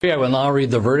I will now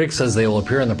read the verdicts as they will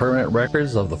appear in the permanent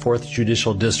records of the 4th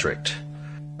Judicial District.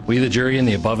 We, the jury, in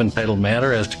the above entitled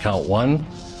matter as to count 1,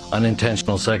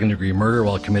 unintentional second-degree murder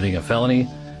while committing a felony,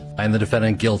 find the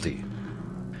defendant guilty.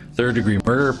 Third-degree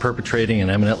murder, perpetrating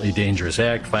an eminently dangerous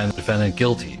act, find the defendant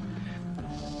guilty.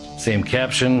 Same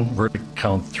caption, verdict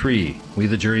count 3. We,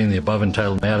 the jury, in the above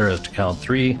entitled matter as to count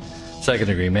 3,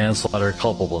 second-degree manslaughter,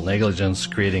 culpable negligence,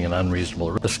 creating an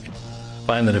unreasonable risk,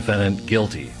 find the defendant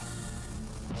guilty.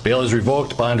 Bail is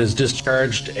revoked, bond is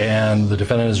discharged, and the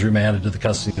defendant is remanded to the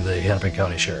custody of the Hennepin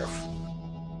County Sheriff.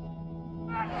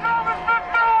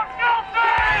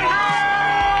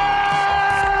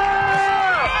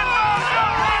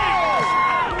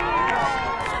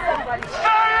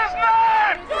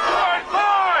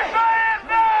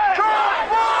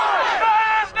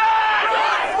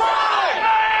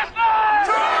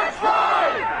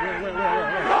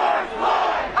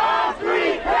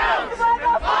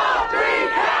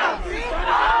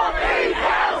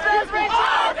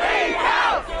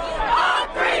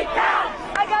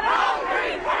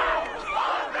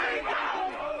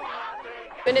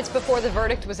 Minutes before the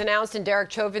verdict was announced in Derek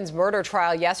Chauvin's murder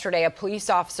trial yesterday, a police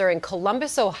officer in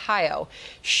Columbus, Ohio,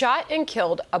 shot and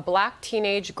killed a black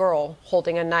teenage girl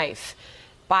holding a knife.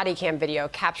 Body cam video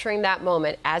capturing that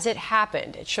moment as it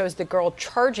happened. It shows the girl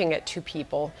charging at two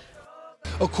people.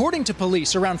 According to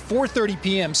police, around 4:30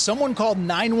 p.m., someone called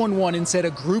 911 and said a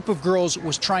group of girls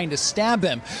was trying to stab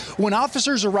them. When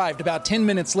officers arrived about 10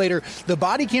 minutes later, the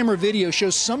body camera video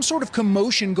shows some sort of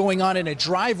commotion going on in a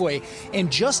driveway.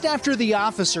 And just after the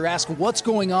officer asked what's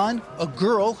going on, a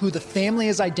girl, who the family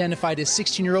has identified as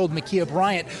 16-year-old Ma'Khia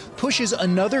Bryant, pushes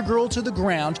another girl to the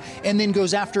ground and then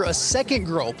goes after a second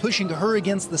girl, pushing her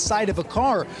against the side of a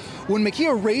car. When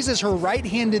Ma'Khia raises her right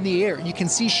hand in the air, you can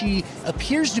see she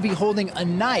appears to be holding a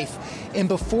knife, and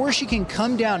before she can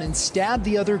come down and stab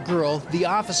the other girl, the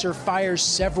officer fires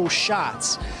several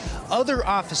shots. Other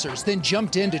officers then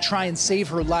jumped in to try and save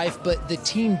her life, but the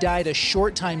teen died a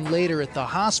short time later at the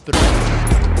hospital.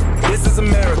 This is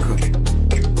America.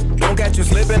 Don't catch you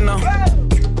slipping now.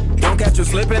 Don't catch you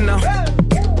slipping now.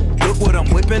 Look what I'm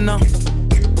whipping now.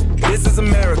 This is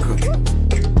America.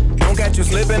 Don't catch you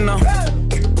slipping now.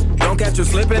 Don't catch you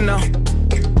slipping now.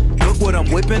 Look what I'm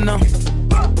whipping now.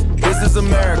 This is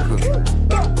America.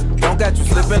 Don't got you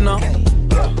slipping now.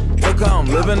 Look how I'm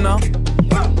living now.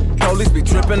 Police be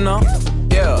tripping now.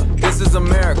 Yeah, this is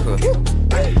America.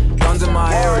 Guns in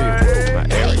my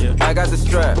area. I got the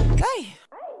strap.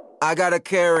 I gotta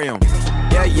carry 'em.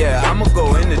 Yeah, I'ma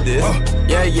go into this.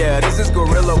 Yeah, this is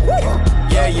gorilla.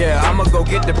 Yeah, I'ma go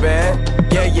get the bag.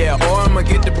 Yeah, or I'ma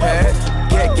get the pad.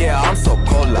 Yeah, I'm so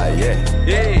cold like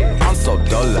yeah. I'm so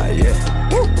dull like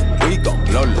yeah. We gon'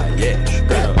 blow like yeah.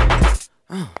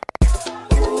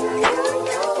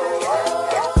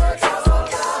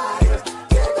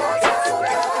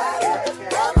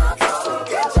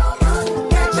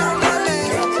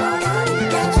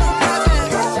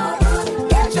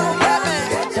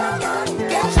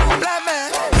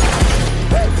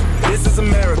 This is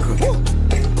America.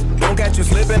 Don't catch you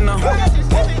slipping now.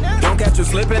 Don't catch you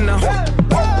slipping now.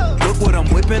 Look what I'm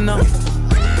whipping now.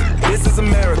 This is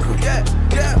America.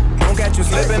 Don't catch you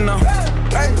slipping now.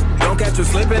 Don't catch you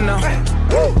slipping now.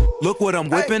 Look what I'm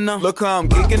whipping now. Look how I'm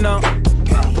geeking now.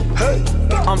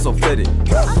 I'm so fitted.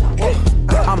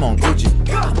 I'm on Gucci.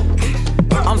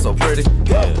 I'm so pretty.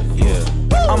 Yeah.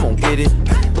 I'm gonna get it.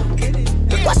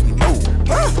 Watch me move.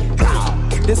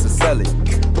 This is Sally.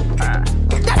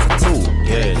 That's a tool.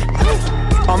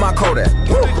 Yeah. On my Kodak.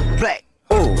 Black.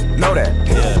 Ooh, know that.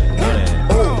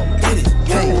 Yeah. Ooh, get it.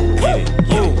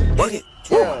 Yeah. Ooh, work it.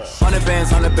 100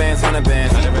 bands, 100 bands, 100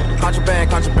 bands.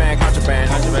 Contraband.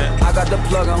 I got the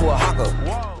plug on who a hawker.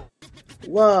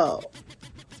 Whoa.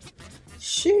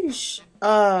 Sheesh.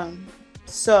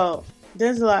 So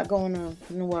there's a lot going on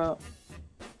in the world.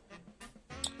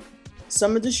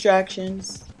 Some are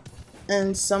distractions,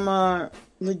 and some are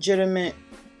legitimate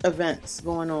events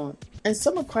going on, and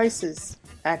some are crisis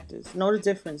actors. Know the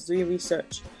difference. Do your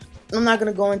research. I'm not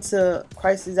gonna go into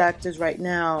crisis actors right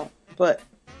now, but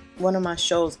one of my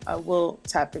shows I will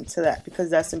tap into that because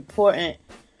that's important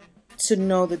to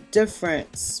know the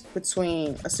difference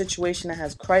between a situation that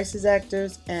has crisis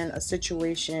actors and a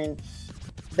situation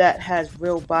that has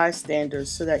real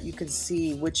bystanders, so that you can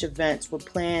see which events were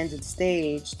planned and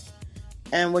staged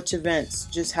and which events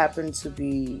just happen to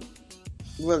be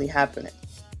really happening.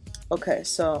 Okay,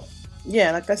 so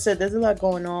yeah, like I said, there's a lot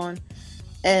going on,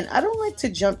 and I don't like to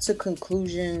jump to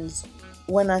conclusions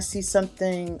when I see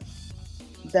something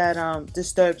that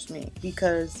disturbs me,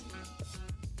 because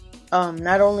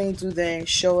not only do they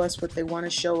show us what they want to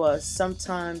show us,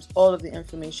 sometimes all of the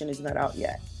information is not out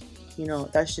yet. You know,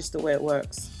 that's just the way it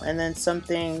works. And then some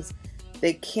things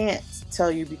they can't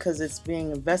tell you because it's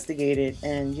being investigated,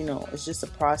 and you know, it's just a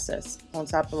process on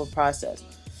top of a process.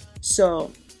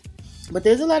 So, but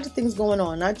there's a lot of things going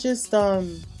on, not just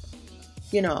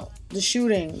you know, the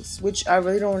shootings, which I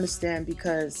really don't understand,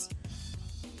 because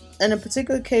in a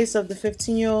particular case of the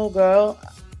 15-year-old girl,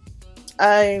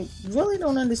 I really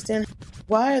don't understand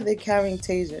why are they carrying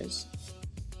tasers.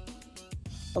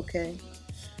 Okay,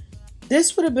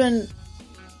 this would have been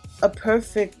a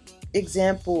perfect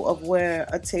example of where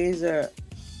a taser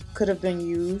could have been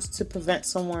used to prevent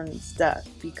someone's death,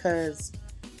 because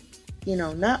you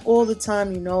know, not all the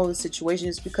time, you know, the situation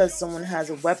is because someone has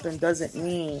a weapon doesn't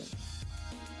mean,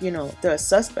 you know, they're a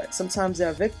suspect. Sometimes they're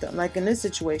a victim. Like in this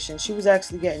situation, she was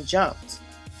actually getting jumped,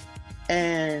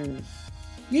 and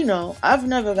you know, I've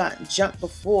never gotten jumped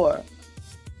before,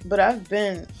 but I've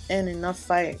been in enough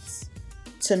fights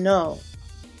to know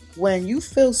when you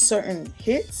feel certain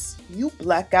hits, you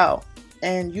black out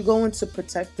and you go into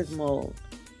protective mode.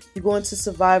 You go into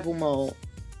survival mode,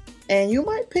 and you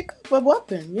might pick up a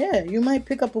weapon. Yeah, you might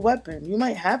pick up a weapon. You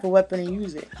might have a weapon and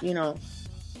use it, you know.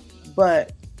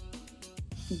 But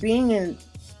being in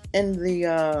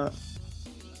the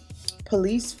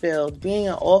police field, being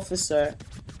an officer,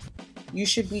 you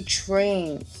should be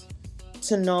trained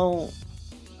to know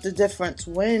the difference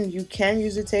when you can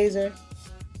use a taser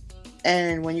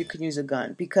and when you can use a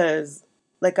gun. Because,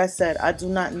 like I said, I do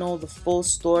not know the full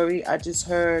story. I just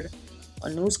heard a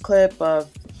news clip of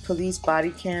police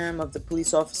body cam of the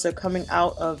police officer coming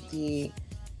out of the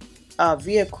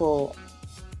vehicle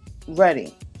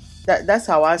ready. That's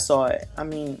how I saw it. I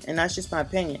mean, and that's just my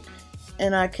opinion.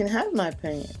 And I can have my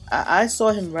opinion. I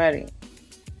saw him ready,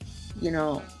 you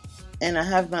know, and I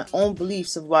have my own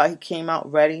beliefs of why he came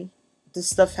out ready. This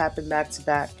stuff happened back to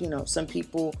back. You know, some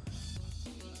people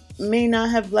may not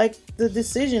have liked the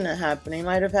decision that happened. They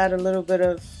might have had a little bit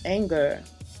of anger.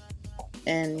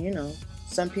 And, you know,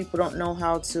 some people don't know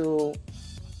how to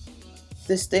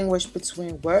distinguish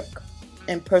between work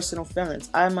and personal feelings.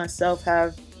 I myself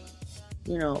have,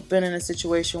 you know, been in a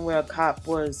situation where a cop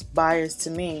was biased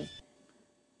to me.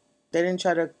 They didn't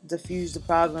try to diffuse the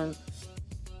problem,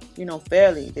 you know,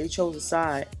 fairly. They chose a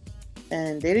side,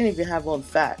 and they didn't even have all the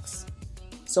facts.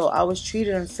 So I was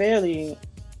treated unfairly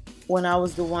when I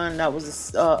was the one that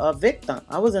was a victim.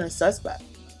 I wasn't a suspect,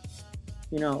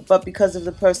 you know, but because of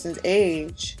the person's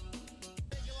age,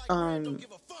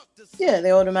 yeah,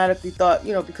 they automatically thought,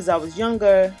 you know, because I was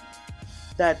younger,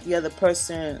 that the other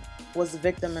person was the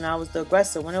victim and I was the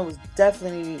aggressor, when it was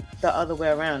definitely the other way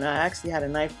around. I actually had a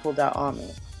knife pulled out on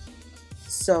me.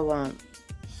 So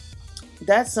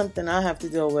that's something I have to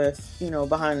deal with, you know,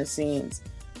 behind the scenes.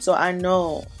 So I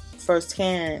know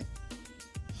firsthand,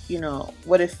 you know,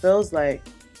 what it feels like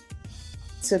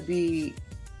to be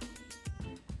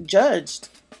judged.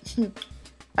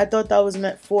 I thought that was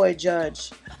meant for a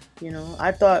judge. You know,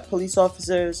 I thought police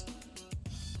officers,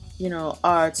 you know,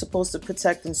 are supposed to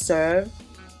protect and serve.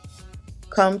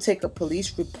 Come take a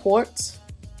police report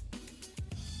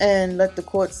and let the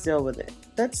courts deal with it.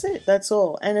 That's it. That's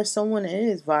all. And if someone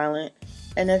is violent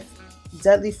and if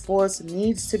deadly force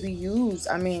needs to be used,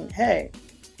 I mean, hey,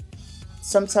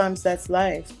 sometimes that's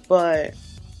life. But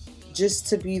just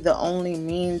to be the only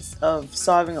means of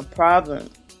solving a problem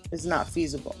is not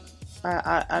feasible.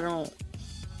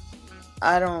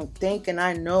 I don't think, and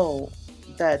I know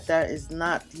that is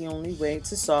not the only way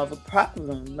to solve a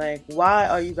problem. Like, why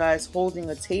are you guys holding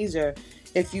a taser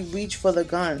if you reach for the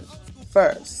gun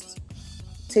first?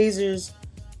 Tasers,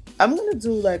 I'm gonna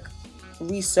do like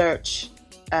research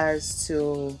as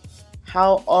to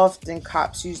how often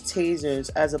cops use tasers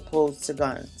as opposed to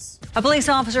guns. A police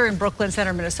officer in Brooklyn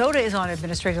Center, Minnesota is on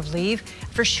administrative leave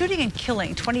for shooting and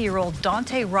killing 20-year-old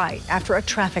Dante Wright after a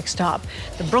traffic stop.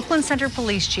 The Brooklyn Center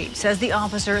police chief says the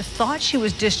officer thought she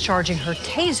was discharging her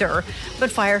taser,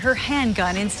 but fired her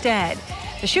handgun instead.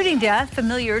 The shooting death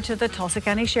familiar to the Tulsa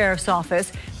County Sheriff's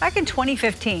Office. Back in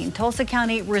 2015, Tulsa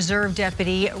County Reserve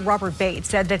Deputy Robert Bates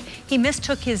said that he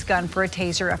mistook his gun for a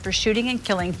taser after shooting and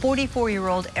killing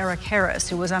 44-year-old Eric Harris,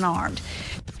 who was unarmed.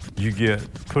 You get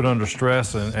put under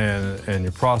stress and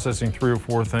you're processing 3 or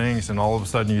 4 things, and all of a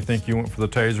sudden you think you went for the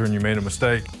taser and you made a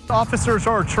mistake. Officers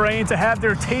are trained to have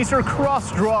their taser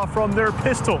cross-draw from their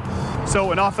pistol.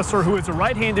 So an officer who is a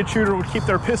right-handed shooter would keep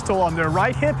their pistol on their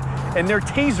right hip and their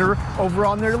taser over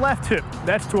on their left hip.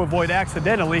 That's to avoid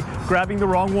accidentally grabbing the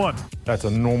wrong one. That's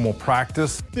a normal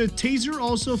practice. The taser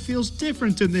also feels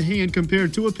different in the hand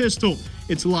compared to a pistol.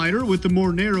 It's lighter with a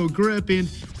more narrow grip and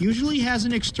usually has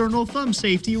an external thumb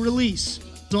safety release.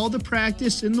 All the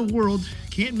practice in the world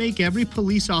can't make every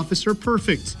police officer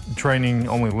perfect. Training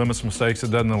only limits mistakes, it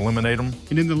doesn't eliminate them.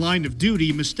 And in the line of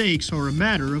duty, mistakes are a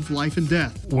matter of life and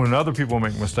death. When other people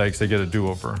make mistakes, they get a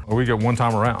do-over. We get one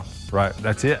time around, right?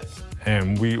 That's it.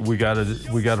 And we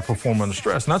gotta perform under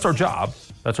stress, and that's our job.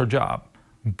 That's our job.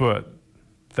 But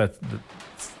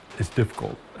it's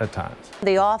difficult at times.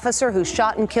 The officer who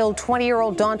shot and killed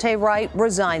 20-year-old Daunte Wright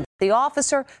resigned. The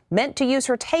officer meant to use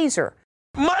her taser.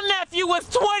 My nephew was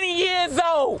 20 years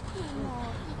old.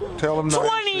 Tell him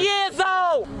 20 years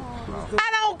old.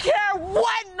 I don't care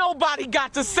what nobody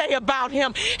got to say about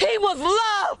him. He was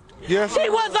loved. Yes. He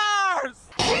was ours.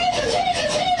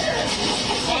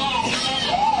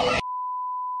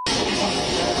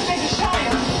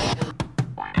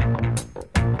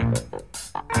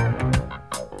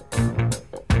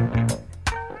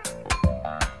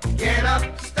 Get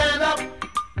up, stand up.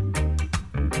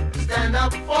 Stand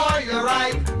up for your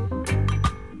right.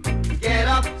 Get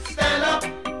up, stand up.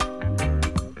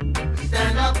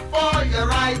 Stand up for your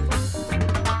right.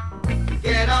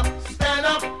 Get up, stand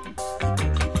up.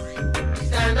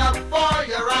 Stand up for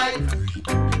your right.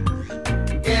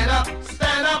 Get up,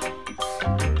 stand up.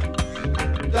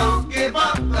 Don't give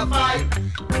up the fight.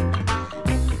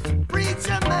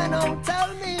 Preacher man, don't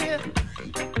tell me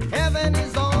heaven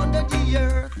is under the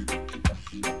earth.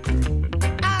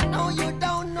 I know you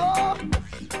don't know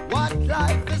what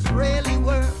life is really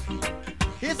worth.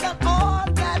 It's not all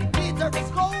that glitters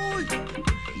is gold.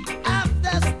 Half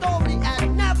the story had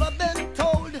never been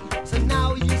told. So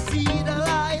now you see the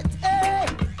light. Hey,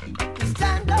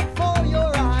 stand up for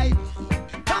your right.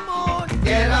 Come on.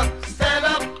 Get up, stand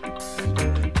up.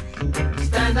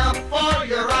 Stand up for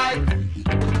your right.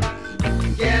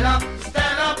 Get up,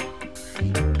 stand up.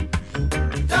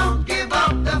 Don't give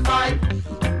up the fight.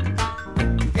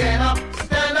 Get up,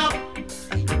 stand up.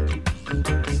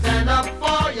 Stand up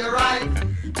for your right.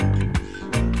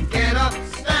 Get up,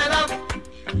 stand up.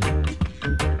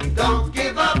 Don't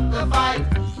give up the fight.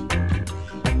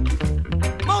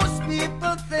 Most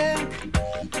people think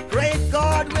great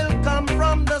God will come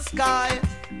from the sky,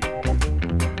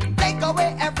 take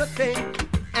away everything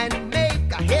and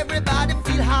make everybody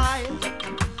feel high.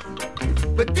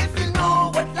 But if you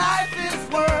know what life is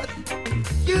worth,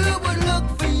 you would look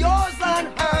for yours on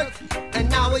earth. And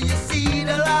now you see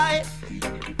the light,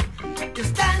 you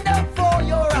stand up for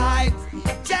your rights.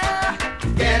 Yeah.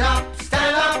 Get up,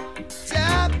 stand up.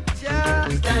 Yeah, yeah.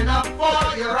 Stand up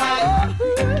for your right.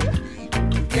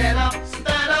 Get up,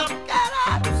 stand up. Get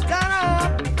up, stand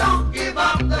up. Don't give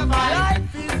up the fight.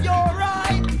 Life is your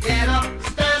right. Get up,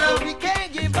 stand up. So we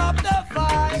can't give up the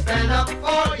fight. Stand up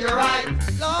for your right.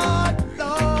 Lord,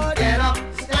 Lord. Get up,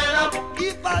 stand up.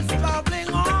 Keep us traveling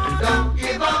on. Don't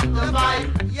give up the fight.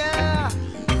 Yeah.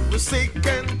 We're sick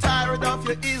and tired of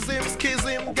your ism,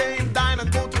 schism, game, dine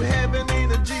and go to heaven in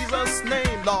Jesus'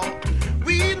 name, Lord.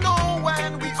 We know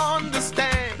and we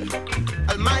understand.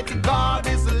 Almighty God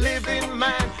is a living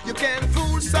man. You can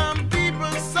fool some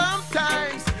people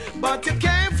sometimes, but you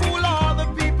can't fool all the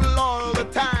people all the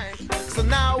time. So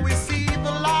now we see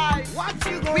the light.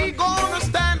 We gonna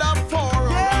stand up for our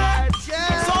rights.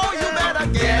 Yeah. So you better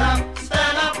Get up,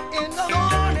 stand up. In the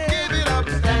morning. give it up.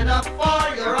 Stand up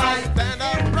for your right. Stand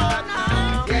up right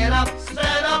now. Get up,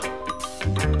 stand up.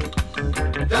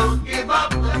 Don't give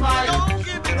up the fight. Don't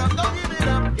give it up, don't give it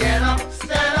up. Get up,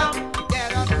 stand up.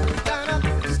 Get up, stand up.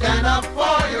 Stand up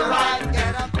for your right.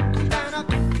 Get up, stand up.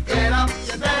 Get up,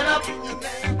 stand up.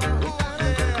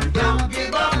 Don't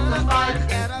give up the fight.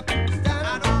 Get up, stand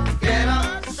up. Get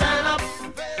up, stand up.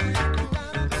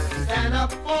 Stand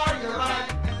up for your right.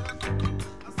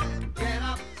 Get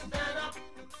up, stand up.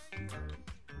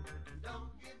 Don't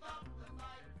give up the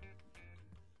fight.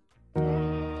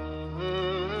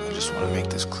 I just want to make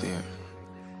this clear.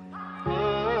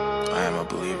 I am a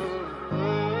believer.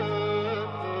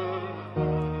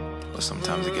 But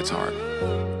sometimes it gets hard.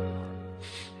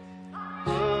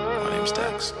 My name's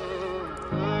Dax.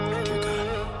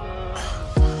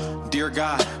 Dear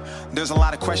God, there's a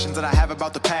lot of questions that I have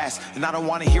about the past, and I don't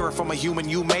want to hear it from a human.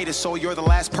 You made it, so you're the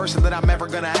last person that I'm ever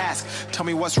gonna ask. Tell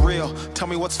me what's real, tell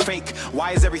me what's fake.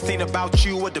 Why is everything about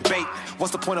you a debate?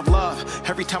 What's the point of love?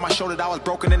 Every time I showed that I was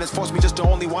broken, and it's forced me just to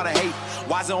only want to hate.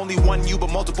 Why is it only one you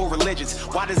but multiple religions?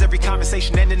 Why does every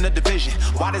conversation end in a division?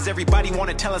 Why does everybody want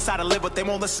to tell us how to live, but they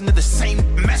won't listen to the same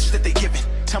message that they're giving?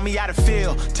 Tell me how to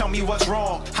feel, tell me what's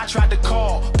wrong. I tried to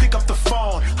call, pick up the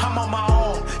phone, I'm on my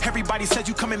own. Everybody said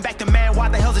you coming back to man, why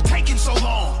the hell's it taking so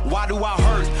long? Why do I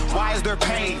hurt? Why is there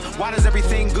pain? Why does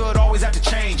everything good always have to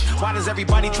change? Why does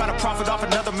everybody try to profit off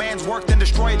another man's work, then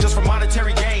destroy it just for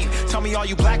monetary gain? Tell me, are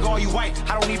you black or are you white?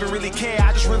 I don't even really care,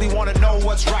 I just really want to know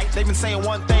what's right. They've been saying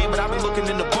one thing, but I've been looking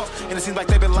in the book, and it seems like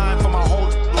they've been lying for my whole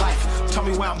life. Tell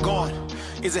me where I'm going.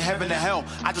 Is it heaven or hell?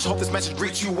 I just hope this message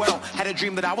reaches you well. Had a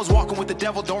dream that I was walking with the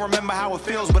devil. Don't remember how it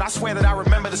feels, but I swear that I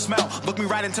remember the smell. Looked me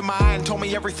right into my eye and told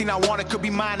me everything I wanted could be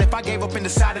mine if I gave up and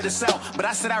decided to sell. But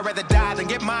I said I'd rather die than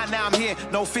get mine. Now I'm here,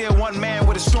 no fear, one man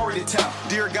with a story to tell.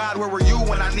 Dear God, where were you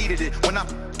when I needed it? When I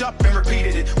f***ed up and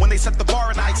repeated it. When they set the bar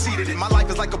and I exceeded it. My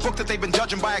life is like a book that they've been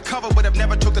judging by a cover, but have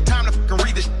never took the time to f***ing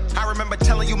read this. I remember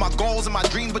telling you my goals and my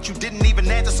dreams, but you didn't even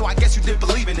answer, so I guess you didn't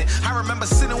believe in it. I remember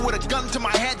sitting with a gun to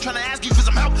my head trying to ask you for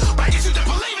some help, but I guess you didn't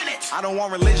believe in it. I don't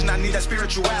want religion, I need that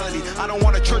spirituality. I don't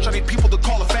want a church, I need people to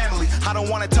call a family. I don't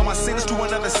want to tell my sins to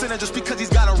another sinner just because he's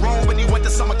got a robe and he went to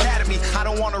some academy. I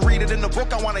don't want to read it in the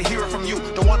book, I want to hear it from you.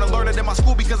 Don't want to learn it in my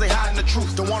school because they hiding the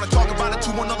truth. Don't want to talk about it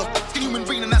to another human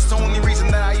being, and that's the only reason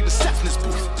that I even stepped in this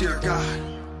booth. Dear God,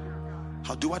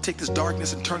 how do I take this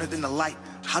darkness and turn it into light?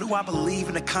 How do I believe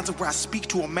in a concept where I speak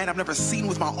to a man I've never seen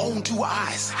with my own two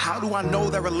eyes? How do I know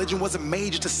that religion wasn't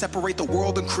made just to separate the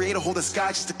world and create a whole sky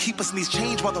just to keep us in these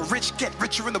chains while the rich get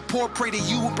richer and the poor pray to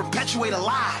you and perpetuate a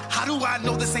lie? How do I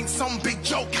know this ain't some big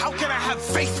joke? How can I have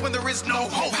faith when there is no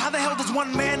hope? How the hell does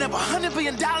one man have $100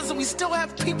 billion and we still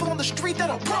have people on the street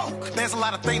that are broke? There's a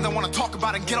lot of things I want to talk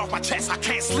about and get off my chest. I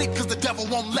can't sleep because the devil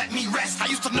won't let me rest. I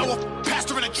used to know a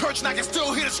pastor in a church and I can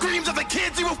still hear the screams of the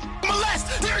kids he will molest.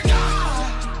 Dear God,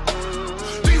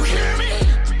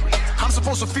 I'm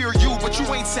supposed to fear you, but you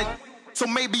ain't said, so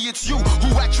maybe it's you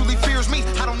who actually fears me.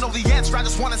 I don't know the answer, I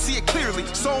just want to see it clearly.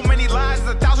 So many lies,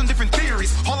 1,000 different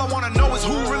theories. All I want to know is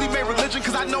who really made religion,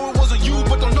 cause I know it wasn't you,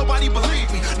 but don't nobody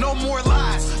believe me. No more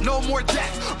lies, no more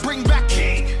death. Bring back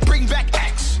King, bring back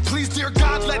X. Please, dear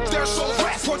God, let their souls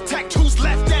rest. Protect who's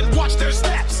left and watch their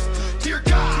steps. Dear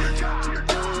God,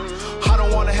 I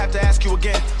don't want to have to ask you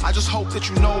again. I just hope that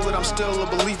you know that I'm still a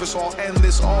believer, so I'll end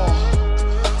this all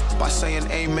by saying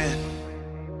amen.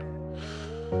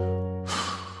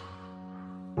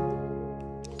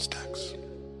 Stacks.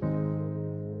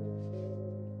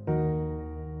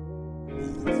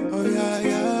 Oh yeah,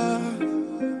 yeah.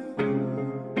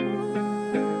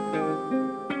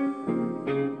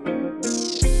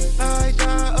 I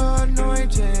got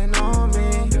anointing on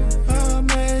me.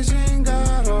 Amazing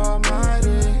God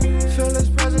Almighty. Feel His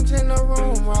presence in the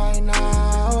room right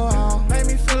now. Make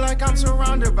me feel like I'm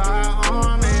surrounded by an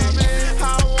army.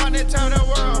 I want to tell the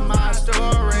world my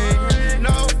story.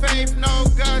 No faith, no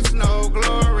guts, no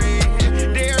glory.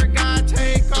 Dear God,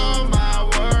 take all my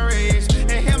worries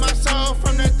and heal my soul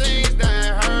from the things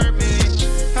that hurt me.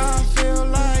 I feel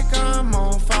like I'm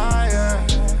on fire.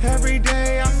 Every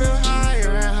day I feel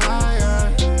higher and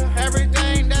higher.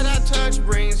 Everything that I touch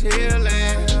brings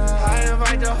healing. I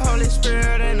invite the Holy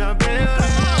Spirit in the building.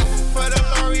 For the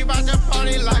Lord, we about to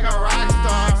party like a rock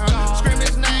star. Scream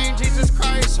His name, Jesus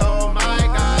Christ, oh my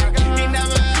God. He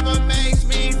never ever makes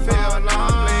me feel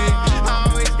lonely. I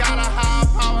always got a high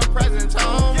power presence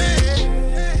on me.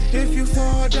 If you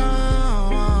fall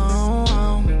down,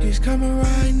 He's coming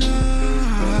right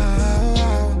now.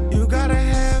 You gotta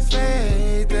have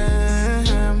faith in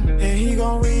Him, and He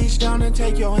gon' reach down and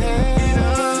take your hand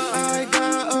up. I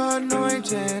got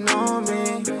anointing on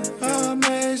me.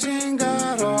 Amazing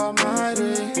God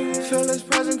Almighty. Feel His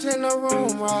presence in the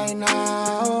room right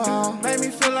now. Make me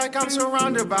feel like I'm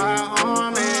surrounded by an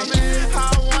army.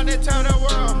 I want to tell the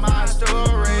world my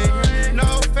story.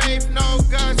 No faith, no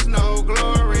guts, no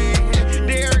glory.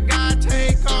 Dear God,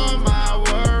 take all my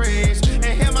worries and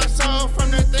heal my soul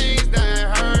from the things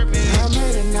that hurt me. I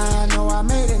made it now, I know I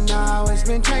made it now. It's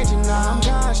been changing now. I'm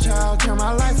God's child, turn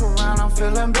my life around. I'm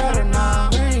feeling better now.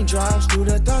 Raindrops through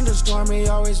the thunderstorm, He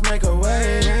always make a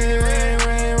way. Rain, rain,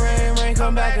 rain, rain, rain,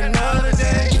 come back another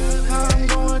day. I'm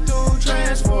going through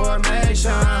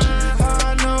transformation.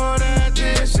 I know that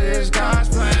this is God's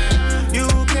plan. You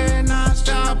cannot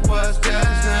stop what's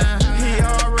destined. He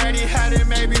already had it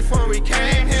made before we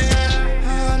came here.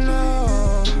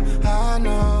 I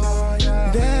know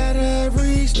that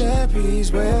every step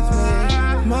He's with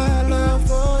me. My love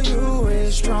for you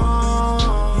is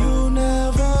strong. You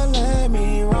never let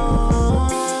me wrong.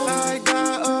 I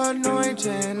got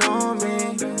anointing on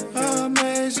me.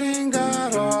 Amazing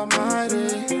God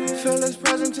Almighty. Feel His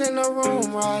presence in the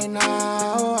room right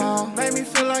now. Make me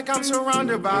feel like I'm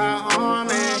surrounded by an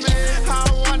army.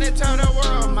 I want to tell the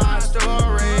world my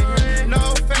story.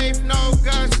 No faith, no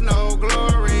guts, no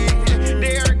glory.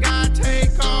 Dear God,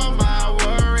 take all my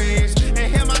worries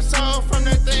and heal my soul from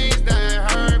the things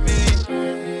that hurt me.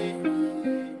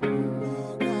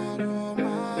 Oh God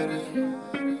Almighty.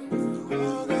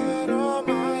 Oh God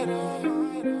Almighty.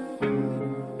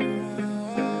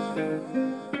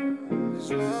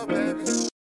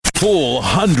 Full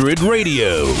 100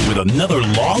 Radio with another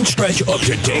long stretch of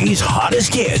today's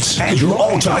hottest hits and your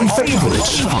all-time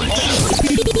favorites.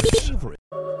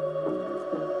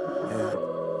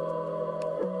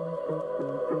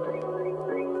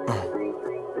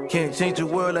 Can't change the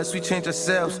world unless we change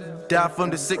ourselves. Die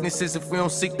from the sicknesses if we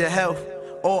don't seek the health.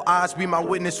 All eyes be my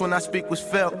witness when I speak was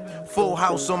felt. Full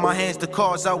house on my hands, the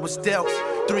cards I was dealt.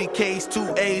 3 Ks,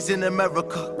 2 A's in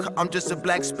America. I'm just a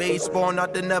black space born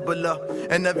out the nebula.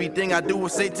 And everything I do will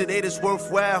say today that's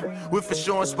worthwhile. Will for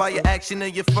sure inspire action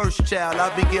in your first child.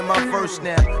 I begin my first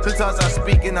now. Sometimes I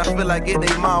speak and I feel like it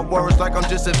ain't my words. Like I'm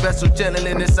just a vessel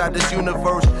channeling inside this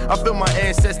universe. I feel my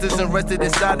ancestors arrested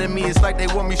inside of me. It's like they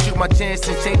want me to shoot my chance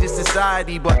and change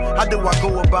society. But how do I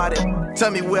go about it?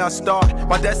 Tell me where I start.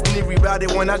 My destiny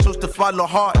rerouted when I chose to follow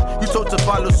heart. You chose to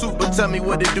follow suit, but tell me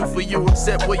what it do for you.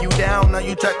 Except where you down, now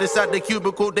you trapped inside the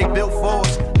cubicle they built for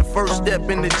us. The first step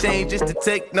in the change is to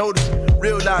take notice.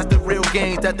 Realize the real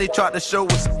gains that they tried to show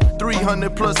us.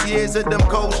 300 plus years of them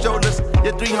cold shoulders.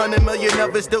 Yet 300 million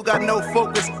of it still got no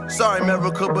focus. Sorry,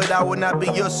 America, but I will not be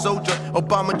your soldier.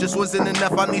 Obama just wasn't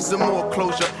enough, I need some more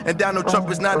closure. And Donald Trump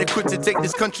is not equipped to take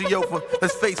this country over.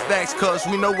 Let's face facts, cause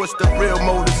we know what's the real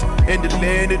motives. In the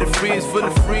land of the free is full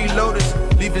of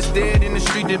freeloaders. Leave us dead in the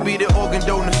street to be the organ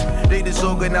donors. They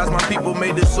disorganized my people,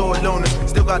 made us all loners.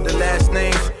 Still got the last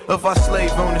names of our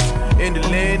slave owners. In the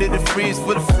land of the free is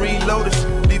full of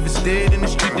freeloaders. Leave us dead in the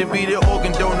street to be the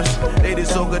organ donors. They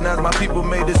disorganized my people,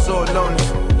 made us all loners.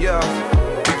 Yeah,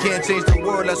 we can't change the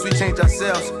world unless we change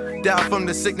ourselves. Die from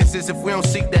the sicknesses if we don't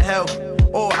seek the help.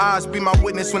 All eyes be my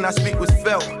witness when I speak was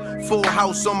felt. Full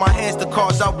house on my hands, the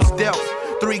cards I was dealt.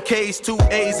 3 Ks, 2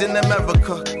 A's in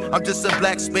America. I'm just a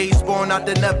black space born out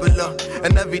the nebula.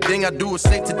 And everything I do is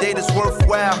say today that's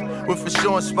worthwhile. Will for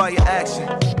sure inspire action.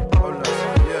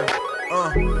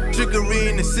 Trickery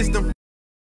in the system.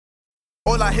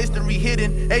 All our history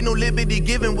hidden, ain't no liberty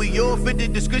given. We all fit the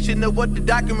description of what the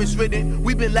document's written.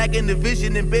 We been lacking the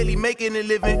vision and barely making a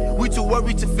living. We too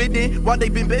worried to fit in while they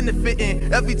been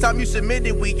benefiting. Every time you submit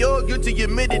it, we all guilty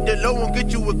admitted. The law won't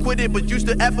get you acquitted, but you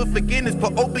still ask for forgiveness.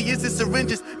 Put opiates and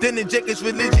syringes, then inject its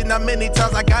religion. Now many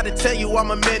times I gotta tell you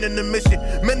I'm a man in the mission.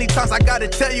 Many times I gotta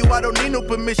tell you I don't need no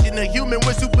permission. A human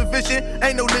with supervision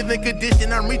ain't no living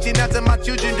condition. I'm reaching out to my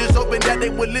children, just hoping that they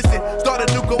will listen. Start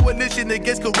a new coalition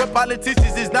against corrupt politicians.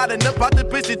 It's not enough out the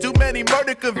prison, too many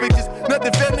murder convictions.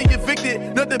 Nothing family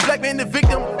evicted, nothing black man the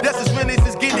victim. That's as real as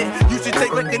it's getting. You should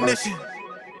take recognition.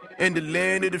 In the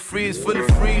land of the free is full of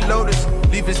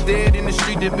freeloaders. Leave us dead in the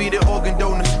street to be the organ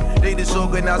donors. They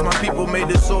disorganized my people,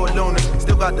 made us all loners.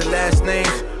 Still got the last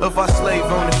names of our slave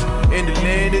owners. In the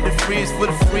land of the free is full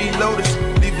of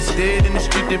freeloaders. Leave us dead in the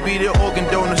street to be the organ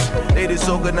donors. They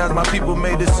disorganized my people,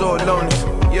 made us all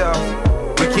loners. Yeah,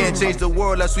 we can't change the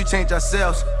world unless we change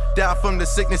ourselves. Die from the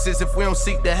sicknesses if we don't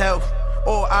seek the help.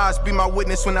 All eyes be my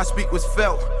witness when I speak was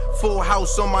felt. Full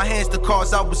house on my hands, the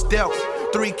cards I was dealt.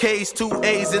 3 Ks, 2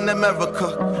 A's in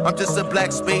America. I'm just a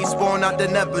black space born out the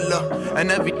nebula.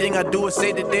 And everything I do is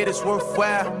say the day that's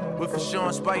worthwhile. Will for sure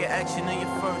inspire action in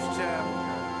your first child.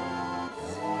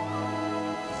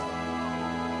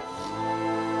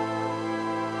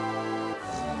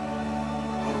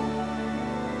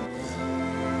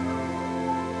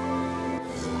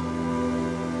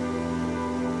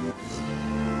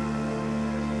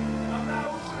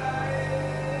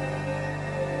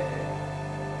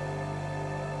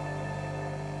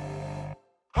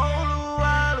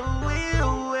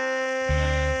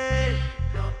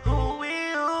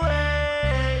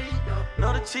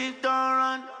 Chief don't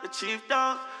run, the chief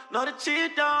don't, no the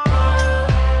chief don't run.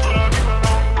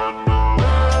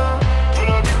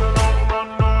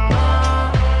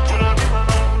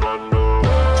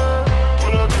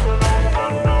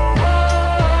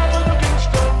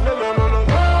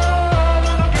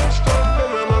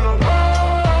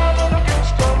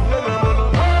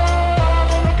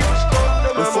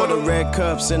 Before the red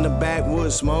cups in the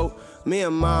backwoods smoke, me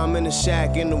and mom in the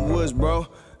shack in the woods, bro.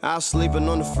 I was sleeping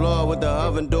on the floor with the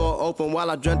oven door open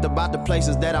while I dreamt about the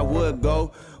places that I would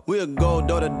go. We'll go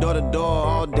door to door to door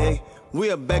all day.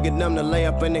 We're begging them to lay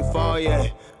up in they foyer.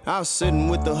 I was sitting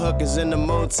with the hookers in the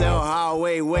motel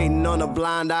hallway, waiting on a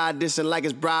blind audition like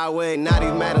it's Broadway. Now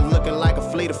these matters looking like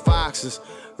a fleet of foxes.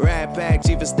 Rat pack,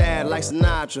 chief of staff like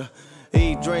Sinatra.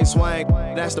 Eat, drink, swing,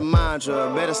 that's the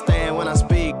mantra. Better stand when I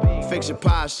speak, fix your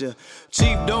posture.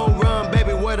 Chief, don't run,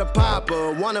 baby, where the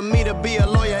papa? Wanted me to be a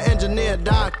lawyer, engineer,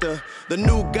 doctor. The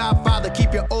new Godfather,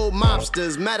 keep your old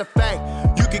mobsters. Matter of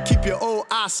fact, you can keep your old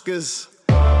Oscars.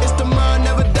 It's the mind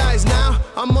never dies now.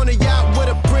 I'm on a yacht with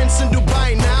a prince in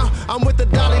Dubai now. I'm with the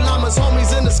Dalai Lama's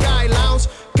homies in the Sky Lounge.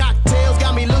 Cocktails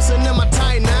got me loosening my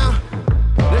tie now.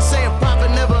 They say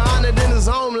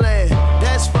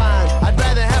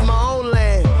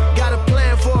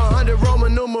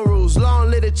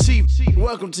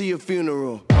Welcome to your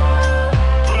funeral.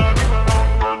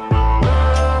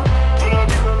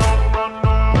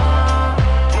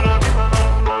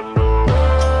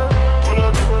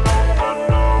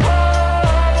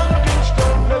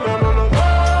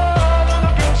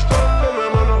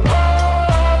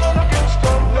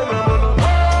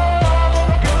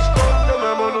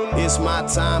 It's my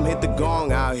time, hit the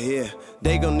gong out here.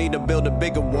 They gon' need to build a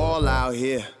bigger wall out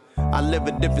here. I live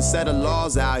a different set of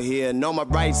laws out here. Know my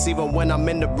rights even when I'm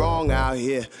in the wrong out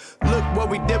here. Look what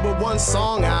we did with one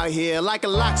song out here. Like a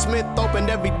locksmith opened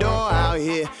every door out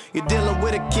here. You're dealing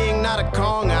with a king, not a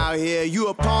Kong out here. You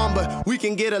a pawn, but we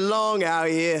can get along out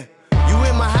here. You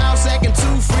in my house acting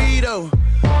too free though.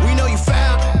 We know you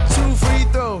found 2 free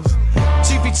throws.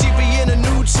 Cheapy in a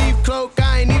new cheap cloak.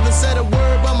 I ain't even said a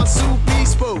word but my suit be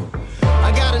spoke.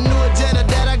 I got a new agenda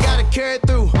that I gotta carry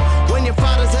through. When your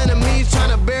father's enemies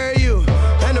tryna bury you,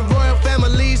 and the royal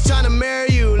family's tryna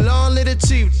marry you. Long live the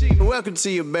chief, welcome to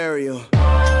your burial.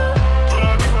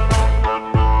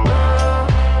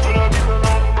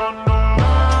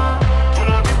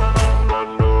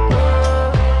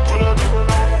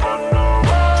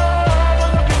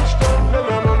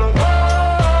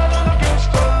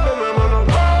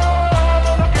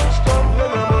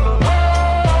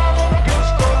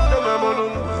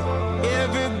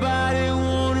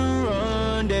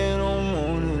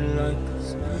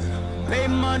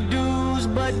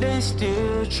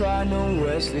 Still try no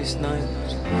restless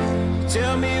nights.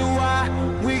 Tell me why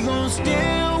we gon'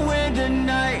 still win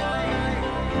tonight.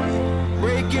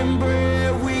 Breaking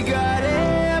bread, we got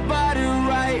everybody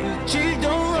right. Cheat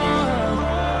don't run,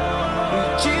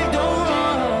 cheat don't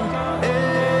run.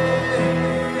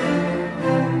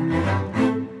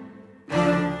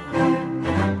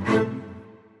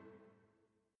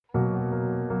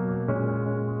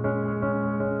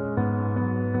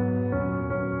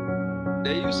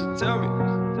 They used to tell me.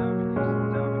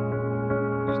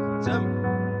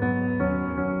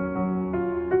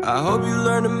 I hope you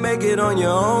learn to make it on your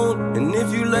own. And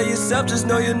if you love yourself, just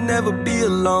know you'll never be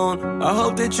alone. I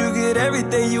hope that you get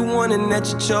everything you want and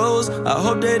that you chose. I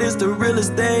hope that it's the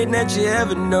realest thing that you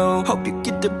ever know. Hope you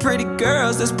get the pretty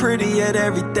girls that's pretty at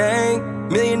everything.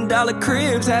 $1 million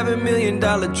cribs, having $1 million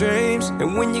dreams.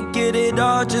 And when you get it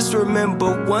all, just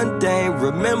remember one thing.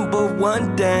 Remember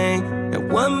one thing. That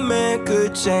one man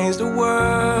could change the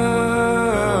world.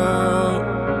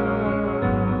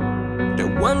 That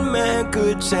one man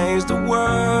could change the world.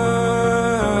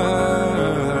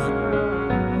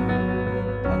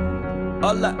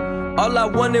 All I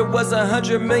wanted was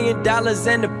 $100 million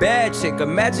and a bad chick.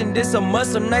 Imagine this a month,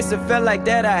 some nights it felt like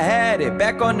that I had it.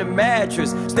 Back on the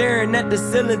mattress, staring at the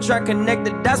ceiling, trying to connect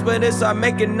the dots, but it's all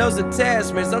making those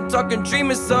attachments. I'm talking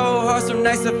dreaming so hard, some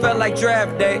nights it felt like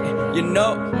draft day. You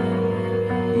know,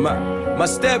 my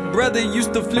stepbrother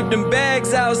used to flip them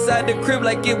bags outside the crib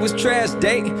like it was trash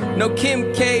day. No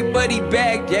Kim K, but he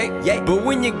bagged, yeah. But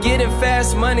when you're getting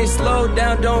fast money, slow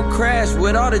down, don't crash.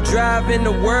 With all the drive in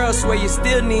the world, swear you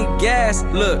still need gas.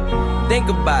 Look, think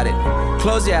about it.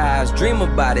 Close your eyes, dream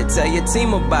about it. Tell your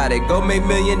team about it. Go make $1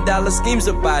 million schemes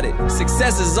about it.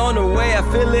 Success is on the way, I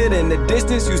feel it in the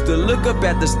distance. Used to look up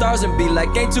at the stars and be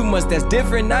like, ain't too much that's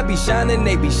different. I be shining,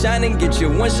 they be shining. Get your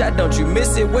one shot, don't you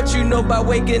miss it. What you know about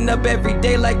waking up every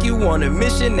day like you on a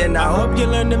mission? And I hope you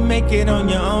learn to make it on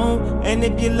your own. And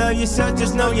if you love yourself,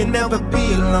 just know you'll never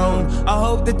be alone. I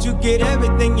hope that you get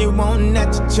everything you want and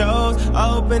that you chose. I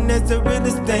hope and that's the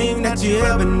realest thing that you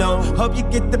ever know. Hope you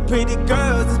get the pretty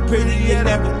girls, it's pretty and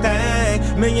everything.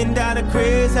 $1 million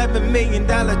cribs, having $1 million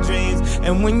dreams.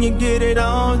 And when you get it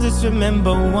all, just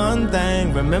remember one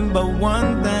thing. Remember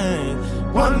one thing.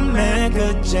 One man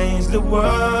could change the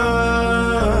world.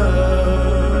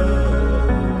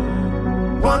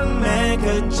 One man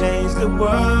could change the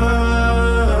world.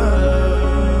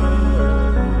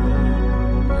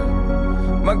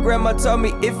 My grandma told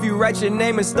me if you write your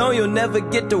name in stone, you'll never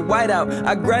get the white out.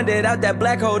 I grinded out that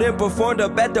black hole, then performed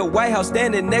up at the White House,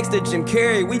 standing next to Jim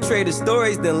Carrey. We traded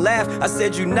stories, then laughed. I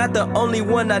said, you're not the only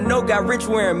one I know got rich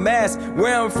wearing masks.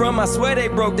 Where I'm from, I swear they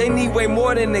broke. They need way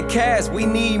more than the cash. We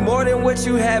need more than what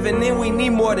you have, and then we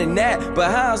need more than that. But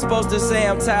how I'm supposed to say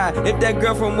I'm tired if that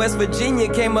girl from West Virginia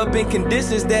came up in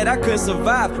conditions that I couldn't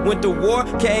survive? Went to war,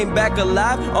 came back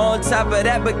alive. On top of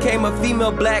that, became a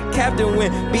female black captain.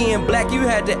 When being black, you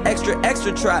had to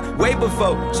extra try. Way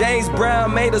before James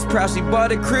Brown made us proud. She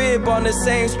bought a crib on the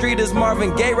same street as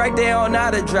Marvin Gaye, right there on how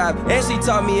to drive. And she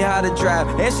taught me how to drive.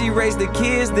 And she raised the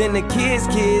kids, then the kids'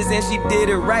 kids. And she did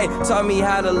it right. Taught me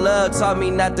how to love, taught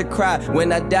me not to cry.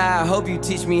 When I die, I hope you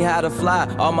teach me how to fly.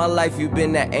 All my life you've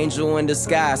been that angel in the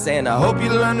sky, saying I hope you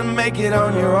learn to make it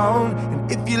on your own. And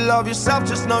If you love yourself,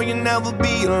 just know you'll never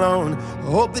be alone.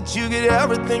 I hope that you get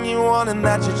everything you want and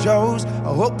that you chose.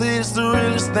 I hope that it's the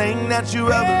realest thing that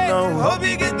you ever know. Hope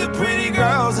you get the pretty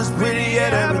girls that's pretty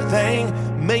at everything.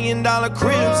 $1 million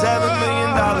cribs, $7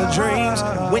 million dreams.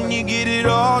 When you get it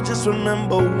all, just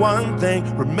remember one thing.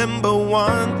 Remember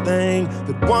one thing,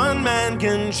 that one man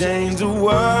can change the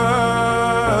world.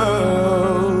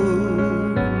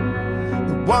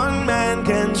 That one man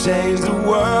can change the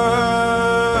world.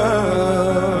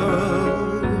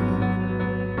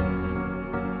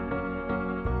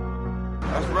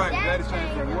 That's right, Daddy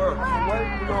changed the world.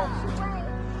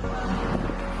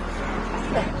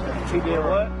 He did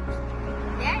what?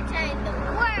 Daddy changed the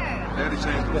world. Daddy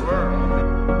changed the world.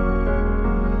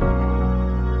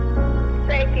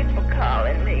 Thank you for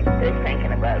calling me. They're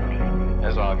thinking about me.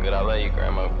 That's all good. I love you,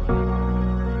 Grandma.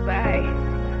 Bye.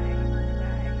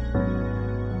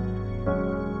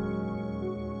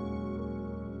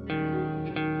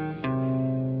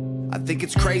 I think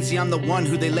it's crazy I'm the one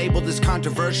who they labeled as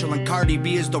controversial, and Cardi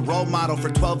B is the role model for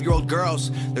 12-year-old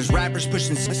girls. There's rappers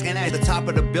pushing skin at the top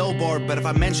of the billboard, but if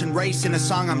I mention race in a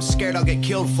song, I'm scared I'll get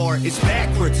killed for it. It's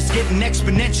backwards, it's getting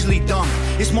exponentially dumb.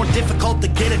 It's more difficult to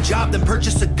get a job than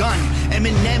purchase a gun.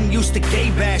 Eminem used to gay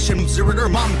bash and her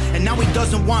mom, and now he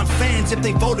doesn't want fans if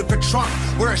they voted for Trump.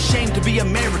 We're ashamed to be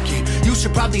American. You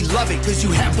should probably love it, cause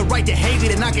you have the right to hate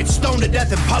it and not get stoned to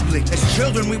death in public. As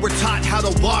children we were taught how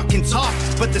to walk and talk,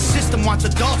 but the system wants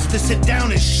adults to sit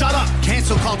down and shut up.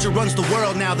 Cancel culture runs the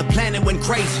world now, the planet went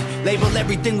crazy. Label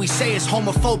everything we say as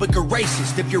homophobic or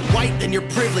racist. If you're white, then you're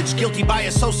privileged, guilty by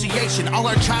association. All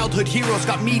our childhood heroes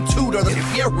got me too.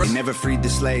 They never freed the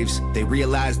slaves. They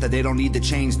realized that they don't need to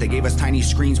change. They gave us tiny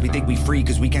screens, we think we free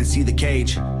cause we can't see the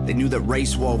cage. They knew that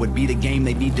race war would be the game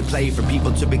they need to play. For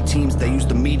people to big teams, they use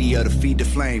the media to feed the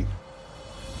flame.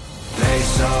 They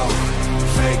so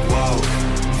fake woke.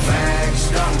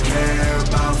 Facts don't care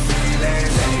about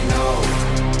feelings. They know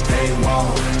they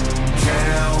won't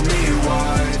tell me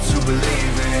what to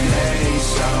believe in. They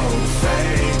so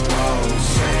fake woke.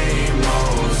 Same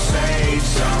old safe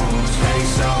zones. They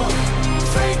so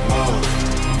fake woke.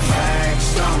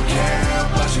 Facts don't care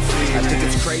about your feelings. I think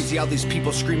it's crazy how these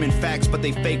people screaming facts, but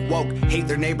they fake woke. Hate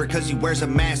their neighbor cause he wears a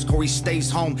mask or he stays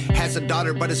home. Has a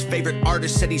daughter but his favorite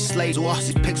artist said he slays. Lost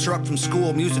his picks her up from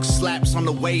school, music slaps on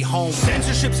the way home.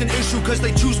 Censorship's an issue cause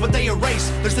they choose what they erase.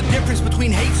 There's a difference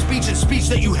between hate speech and speech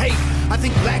that you hate. I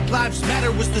think Black Lives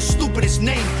Matter was the stupidest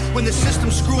name, when the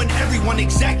system's screwing everyone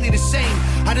exactly the same.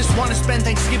 I just want to spend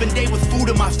Thanksgiving Day with food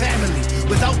and my family,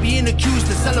 without being accused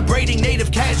of celebrating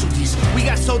native casualties. We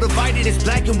got so divided it's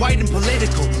black and white and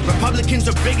political. Republicans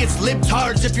are bigots,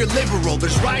 libtards if you're liberal.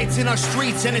 There's riots in our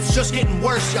streets and it's just getting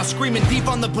worse. Y'all screaming deep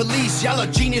on the police, y'all are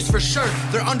genius for sure.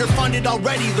 They're underfunded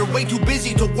already, they're way too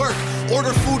busy to work.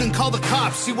 Order food and call the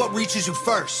cops, see what reaches you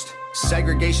first.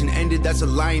 Segregation ended, that's a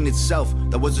lie in itself.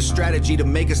 That was a strategy to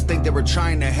make us think they were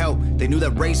trying to help. They knew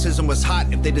that racism was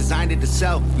hot if they designed it to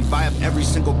sell. We buy up every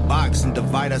single box and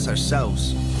divide us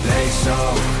ourselves. They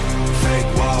so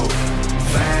fake woke.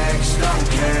 Facts don't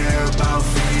care about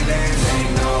feelings. They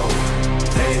know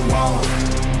they won't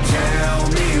tell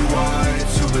me what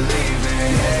to believe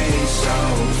in. They so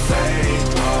fake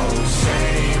woke.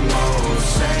 Same old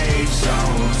safe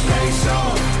zones. They so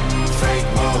fake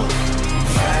woke.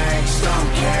 Facts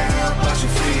don't care about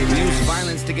your feelings. We use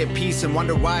violence to get peace and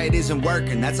wonder why it isn't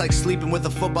working. That's like sleeping with a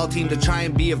football team to try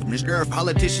and be a Mr.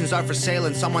 Politicians are for sale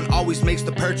and someone always makes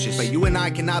the purchase, but you and I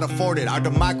cannot afford it. Our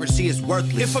democracy is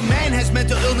worthless. If a man has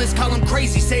mental illness, call him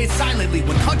crazy, say it silently.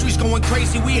 When country's going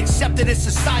crazy, we accept it as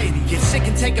society. Get sick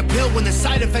and take a pill. When the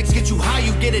side effects get you high,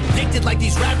 you get addicted like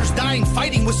these rappers dying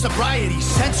fighting with sobriety.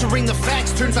 Censoring the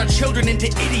facts turns our children into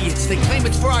idiots. They claim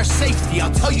it's for our safety.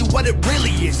 I'll tell you what it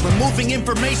really is. Removing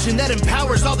information that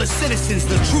empowers all the citizens.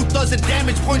 The truth doesn't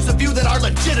damage points of view that are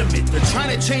legitimate. They're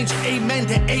trying to change amen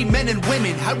to amen and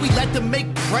women. How'd we let them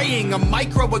make praying a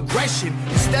microaggression?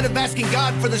 Instead of asking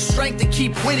God for the strength to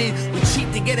keep winning, we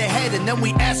cheat to get ahead and then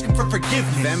we ask him for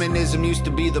forgiveness. Feminism used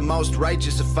to be the most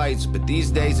righteous of fights, but these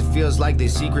days it feels like they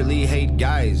secretly hate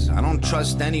guys. I don't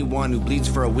trust anyone who bleeds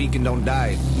for a week and don't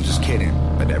die. I'm just kidding,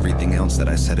 but everything else that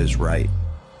I said is right.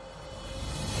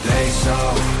 They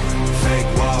so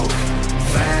fake woke.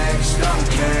 Facts don't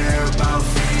care about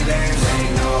feelings. They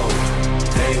know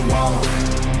they won't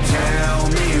tell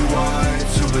me what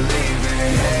to believe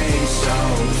in. They so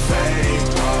fake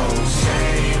woke.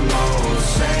 Same old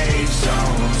safe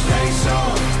zones. They so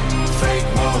fake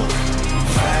woke.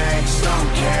 Facts don't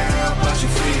care about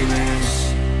your feelings.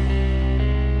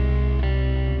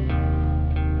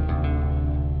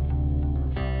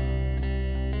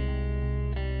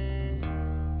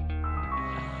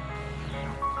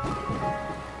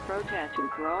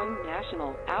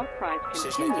 outcries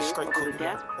continue over the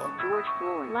death of George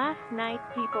Floyd. Last night,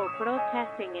 people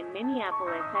protesting in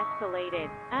Minneapolis escalated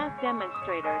as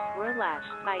demonstrators were lashed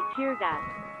by tear gas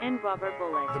and rubber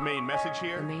bullets. The main message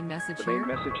here? The main message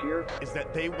Is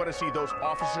that they want to see those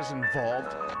officers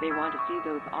involved. They want to see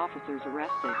those officers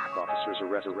arrested.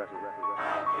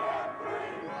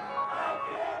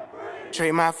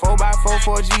 Trade my 4x4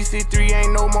 for a GC3,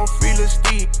 ain't no more free little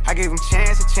Steve. I gave him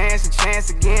chance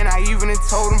again, I even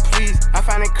told him please. I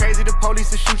find it crazy the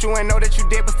police will shoot you and know that you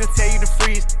dead but still tell you to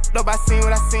freeze. Look, I seen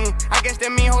what I seen, I guess that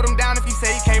mean hold him down if he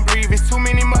say he can't breathe. It's too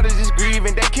many mothers just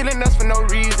grieving, they killing us for no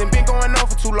reason. Been going on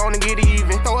for too long to get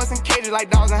even. Throw us in cages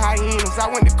like dogs and hyenas. I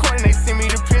went to court and they sent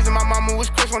me to prison, my mama was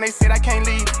crushed when they said I can't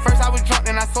leave. First I was drunk,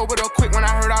 then I sobered up quick when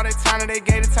I heard all that time that they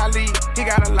gave to Talib. He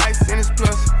got a life sentence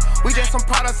plus. We just some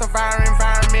products of our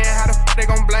environment, how the f they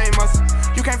gon' blame us?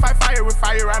 You can't fight fire with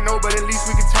fire, I know, but at least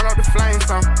we can turn up the flames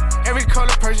some. Every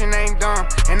color person ain't dumb,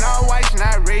 and all whites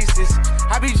not racist.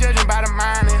 I be judging by the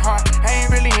mind and heart, I ain't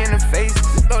really in the faces.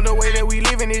 Though the way that we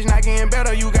living is not getting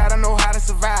better, you gotta know how to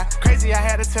survive. Crazy, I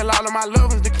had to tell all of my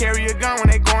loved ones to carry a gun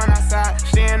when they going outside.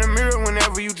 Stay in the mirror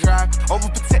whenever you drive,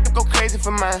 overprotective, go crazy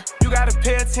for mine. You gotta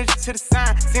pay attention to the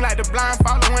sign, seem like the blind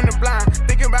following the blind.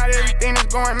 Thinking about everything that's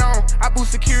going on, I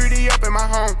boost security up in my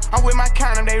home. I'm with my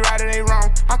kind of, they right or they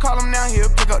wrong. I call him now,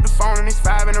 he'll pick up the phone and it's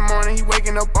 5 in the morning, he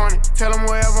waking up on it. Tell him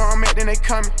wherever I'm at, then they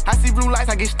coming. I see blue lights,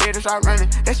 I get scared and start running.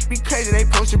 That should be crazy, they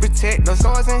supposed to protect us.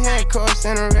 Swords and handcuffs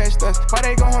and arrest us. Why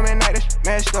they go home at night, that's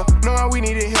messed up. Knowing we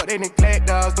needed help, they neglect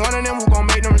us. One of them who gon'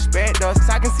 make them respect us.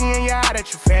 I can see in your eye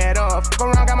that you fed up. Go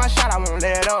around, got my shot, I won't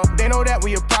let up. They know that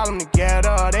we a problem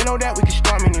together. They know that we can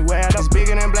storm anywhere. It's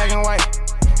bigger than black and white.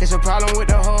 It's a problem with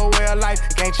the whole way of life.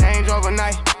 It can't change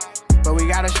overnight, but we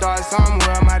gotta start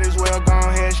somewhere. Might as well go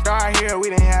ahead, start here.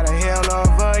 We done had a hell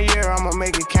of a year. I'ma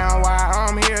make it count while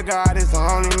I'm here. God is the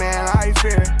only man I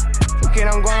fear. Kid,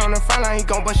 I'm going on the front line, he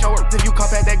gon' bust your work. If you come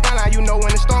past that gun line, you know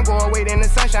when the storm go away, then the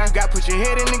sunshine. You gotta put your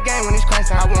head in the game when it's crunch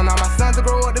time. I want all my sons to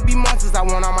grow up to be monsters. I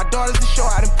want all my daughters to show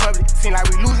out in public. Seem like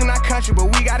we losing our country,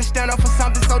 but we gotta stand up for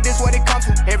something, so this what it comes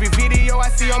to. Every video I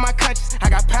see on my conscience,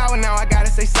 I got power now, I gotta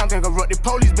say something. Corrupted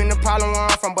police been the problem where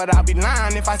I'm from, but I'll be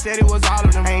lying if I said it was all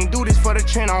of them. I ain't do this for the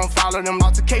trend, I don't follow them.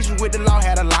 Altercations with the law,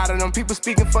 had a lot of them. People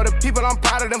speaking for the people, I'm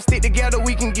proud of them. Stick together,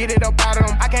 we can get it up out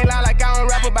of them. I can't lie like I don't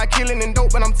rap about killing and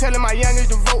dope, but I'm telling my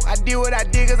youngest to vote. I did what I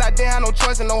did cause I didn't have no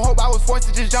choice and no hope. I was forced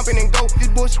to just jump in and go. This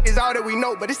bullshit is all that we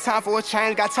know, but it's time for a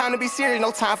change. Got time to be serious, no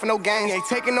time for no games. Ain't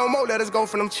taking no more, let us go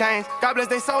for them chains. God bless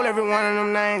they soul, every one of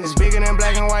them names. It's bigger than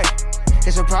black and white.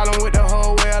 It's a problem with the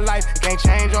whole way of life. It can't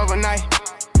change overnight,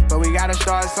 but we gotta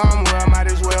start somewhere.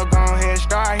 Might as well go ahead,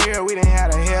 start here. We done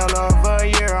had a hell of a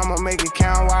year. I'ma make it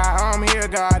count while I'm here.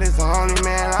 God is the only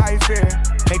man I fear.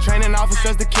 They training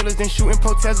officers to killers, then shooting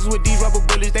protesters with these rubber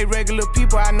bullets. They regular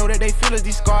people, I know that they feel us.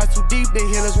 These scars too deep, they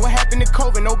heal us. What happened to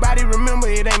COVID? Nobody remember,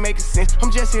 it ain't making sense.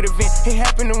 I'm just here to vent. It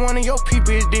happened to one of your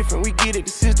people, it's different. We get it,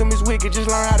 the system is wicked,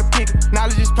 just learn how to pick it.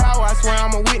 Knowledge is power, I swear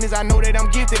I'm a witness. I know that I'm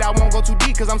gifted, I won't go too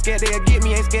deep, cause I'm scared they'll get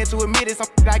me. Ain't scared to admit it,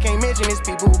 something I can't mention. It's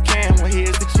people who can. Well,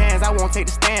 here's the chance, I won't take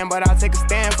the stand, but I'll take a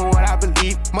stand for what I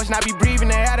believe. Must not be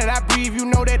breathing the air that I breathe. You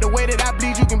know that the way that I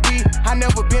bleed, you can bleed. I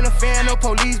never been a fan of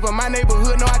police, but my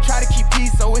neighborhood know I try to keep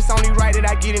peace, so it's only right that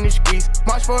I get in the streets.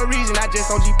 March for a reason, not just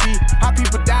on GP. Our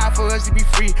people died for us to be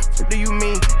free. What do you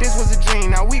mean? This was a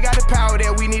dream. Now we got the power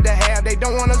that we need to have. They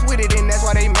don't want us with it, and that's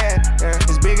why they mad. Yeah.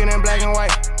 It's bigger than black and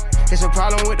white. It's a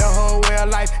problem with the whole way of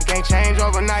life. It can't change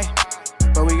overnight,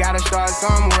 but we gotta start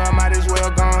somewhere. Might as well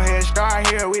go ahead, start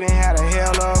here. We done had a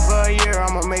hell of a year.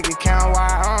 I'ma make it count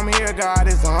while I'm here. God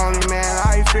is the only man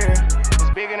I fear.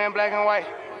 It's bigger than black and white.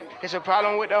 It's a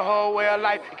problem with the whole way of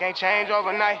life. It can't change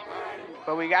overnight,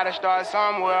 but we gotta start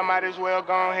somewhere. Might as well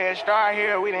go ahead, start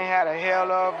here. We done had a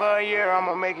hell of a year.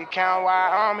 I'ma make it count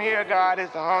while I'm here. God is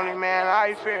the only man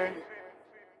I fear.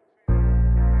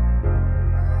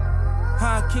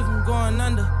 How I keep from going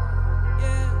under.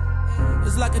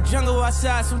 It's like a jungle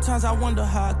outside. Sometimes I wonder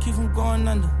how I keep from going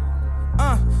under.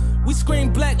 We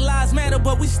scream Black Lives Matter,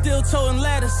 but we still towing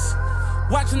ladders.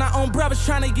 Watching our own brothers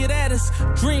trying to get at us.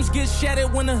 Dreams get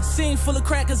shattered when a scene full of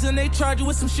crackers and they charge you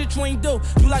with some shit you ain't do.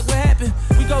 You like what happened?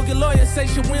 We go get lawyers, say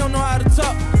shit we don't know how to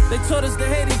talk. They taught us to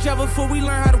hate each other before we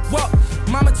learn how to walk.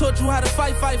 Mama taught you how to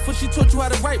fight before she taught you how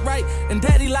to write. And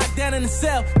daddy locked down in the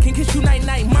cell, can kiss you night,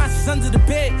 monsters under the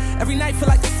bed. Every night feel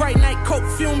like a fright night, coke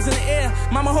fumes in the air.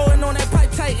 Mama holding on that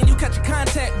pipe tight and you catch a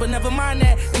contact, but never mind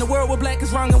that. In a world where black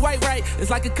is wrong and white right, it's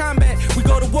like a combat. We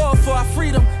go to war for our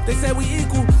freedom, they say we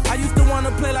equal. I used to want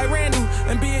to play like Randall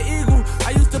and be an eagle.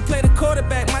 I used to play the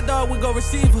quarterback, my dog would go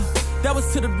receiver. That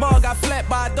was to the ball, got flat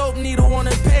by a dope needle on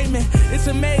the pavement. It's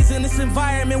amazing, this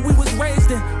environment we was raised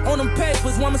in. On them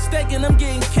papers, one mistake and I'm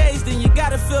getting caged in. You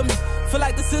gotta feel me. Feel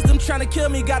like the system trying to kill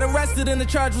me. Got arrested and the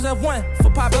charge was F1 for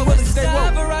popping Willie. Stay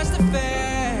woke.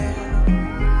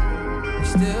 We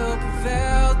still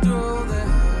prevail through the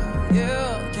hell,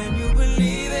 yeah. Can you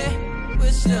believe it?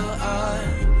 We're still on.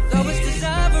 Though it's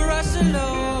designed for us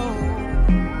alone,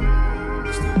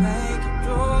 we still make it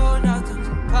through. Nothing's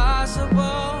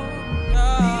impossible. No,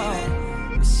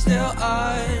 we're still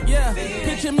on. Yeah,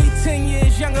 picture me 10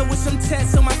 years younger with some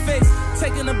tats on my face.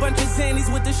 Taking a bunch of Xannies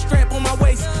with the strap on my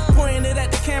waist. Pointing it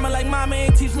at the camera like mama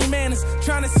ain't teach me manners.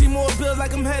 Trying to see more bills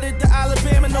like I'm headed to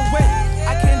Alabama. No way,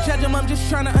 I can't judge them, I'm just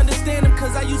trying to understand them.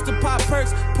 Cause I used to pop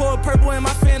perks, pour purple in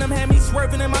my phantom. Had me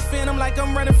swerving in my phantom like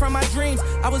I'm running from my dreams.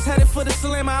 I was headed for the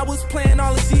slammer, I was planting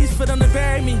all the seeds for them to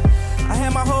bury me. I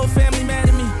had my whole family mad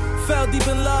at me. Fell deep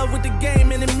in love with the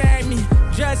game and it married me.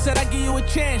 Judge said I give you a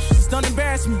chance, just don't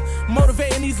embarrass me.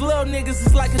 Motivating these little niggas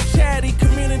is like a charity,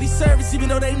 community service. Even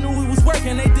though they knew we was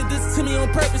working, they did this to me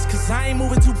on purpose. Cause I ain't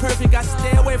moving too perfect, I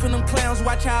stay away from them clowns.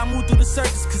 Watch how I move through the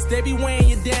circus, cause they be weighing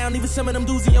you down. Even some of them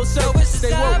dudes in your circle.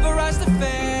 Stay woke. For us to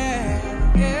fail,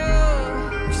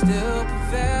 yeah. We still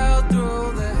prevail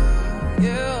through the hell,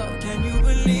 yeah. Can you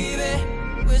believe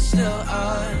it? We're still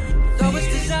on. Though it's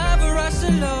designed for us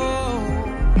alone.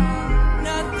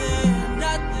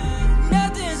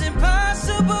 Nothing's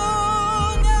impossible.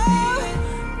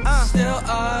 No, still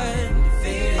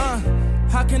undefeated.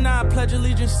 How can I pledge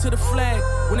allegiance to the flag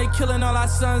when they killing all our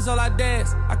sons, all our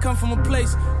dads? I come from a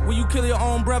place where you kill your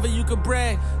own brother, you could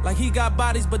brag like he got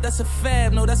bodies, but that's a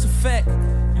fab. No, that's a fact.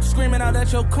 You screaming out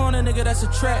at your corner, nigga, that's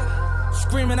a trap.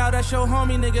 Screaming out at your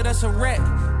homie, nigga, that's a rap.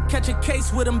 Catch a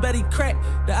case with him, bet he crack.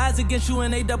 The odds against you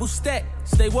and they double stack.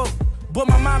 Stay woke. Bought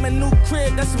my mom a new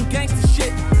crib, that's some gangster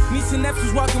shit. Niece and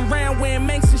nephews walking around wearing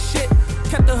Manx and shit.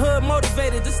 Kept the hood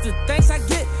motivated, this the thanks I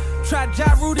get. Tried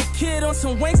Ja Rule the kid on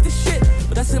some wankster shit,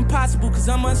 but that's impossible cause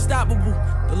I'm unstoppable.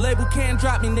 The label can't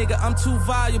drop me, nigga, I'm too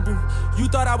valuable. You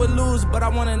thought I would lose, but I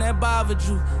wanted that bothered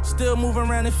you. Still moving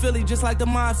around in Philly just like the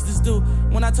monsters do.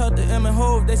 When I talked to Em and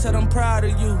Hove, they said I'm proud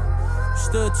of you.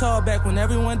 Stood tall back when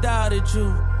everyone doubted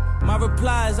you. My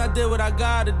reply is I did what I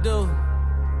gotta do.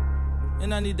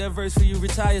 And I need that verse for you,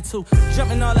 retire too.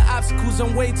 Jumping all the obstacles,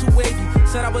 I'm way too wavy.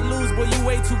 Said I would lose, boy, you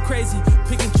way too crazy.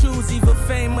 Pick and choose, either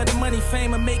fame or the money. Fame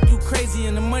will make you crazy,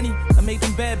 and the money I make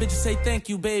them bad bitches say thank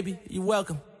you, baby. You're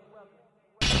welcome.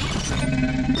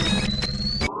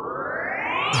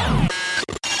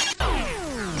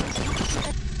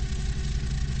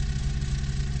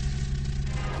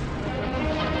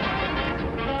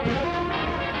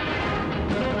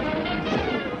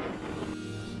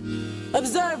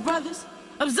 Observe, brothers.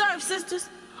 Observe, sisters.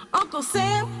 Uncle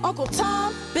Sam, Uncle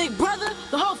Tom, Big Brother,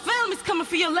 the whole family's coming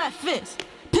for your left fist.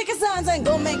 Picket signs ain't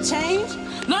gonna make change.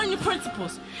 Learn your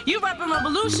principles. You rapping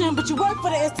revolution, but you work for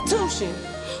the institution.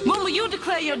 When will you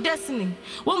declare your destiny?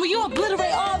 When will you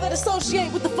obliterate all that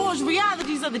associate with the forged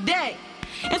realities of the day?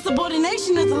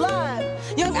 Insubordination is alive.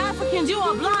 Young Africans, you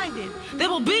are blinded. There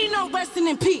will be no resting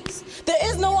in peace. There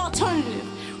is no alternative.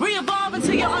 Re-evolve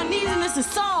until your uneasiness is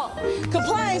solved.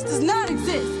 Compliance does not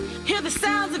exist. Hear the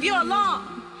sounds of your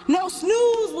alarm. No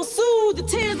snooze will soothe the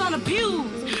tears on the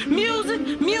pews.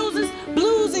 Music, muses,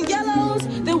 blues and yellows.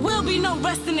 There will be no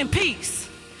resting in peace.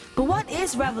 But what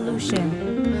is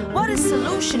revolution? What is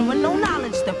solution when no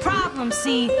knowledge the problem?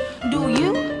 See, do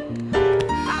you?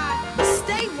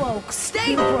 Stay woke,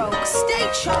 stay broke, stay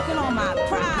choking on my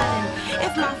pride. And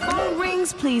if my phone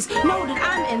rings, please know that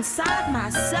I'm inside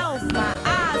myself. My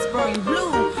eyes burn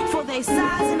blue, for they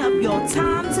sizing up your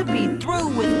time to be through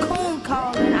with coon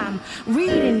calling. I'm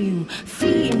reading you,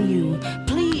 feeding you,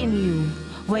 pleading you.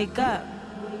 Wake up.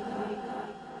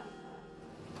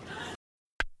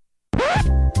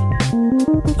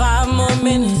 Five more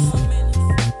minutes,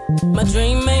 my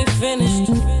dream ain't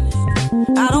finished.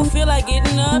 I don't feel like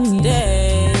getting up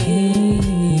today.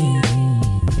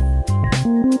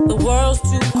 The world's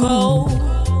too cold,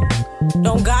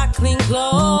 don't got clean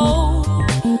clothes.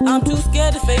 I'm too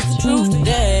scared to face the truth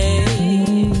today.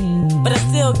 But I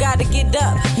still gotta get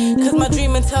up, cause my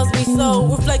dreaming tells me so.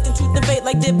 Reflecting truth and fate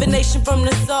like divination from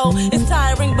the soul. It's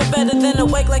tiring but better than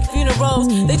awake like funerals.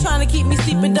 They trying to keep me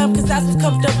sleeping dumb cause that's what's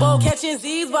comfortable. Catching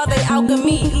Z's while they out with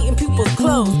me, eating people's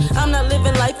clothes. I'm not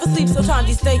living life for sleep, so trying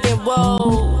to stay in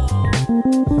woe.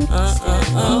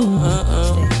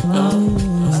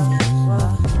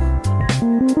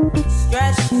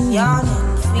 Stretching,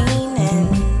 yawning, fiending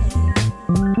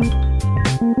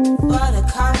for the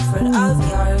comfort of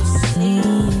your sleep.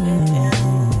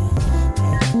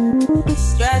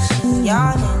 Stretching,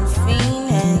 yawning,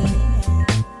 fiending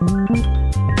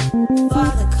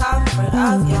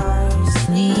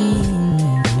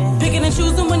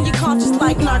on your conscience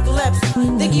like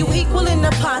narcolepsy. Think you equal in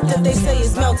the pot that they say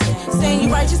is melting. Saying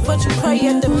you righteous, but you pray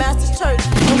at the master's church.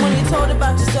 And when you're told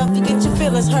about yourself, you get your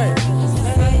feelings hurt.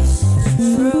 Face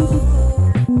true,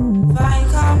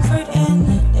 find comfort in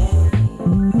the day.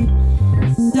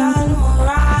 Sun will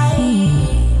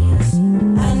rise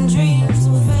and dreams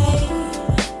will fade.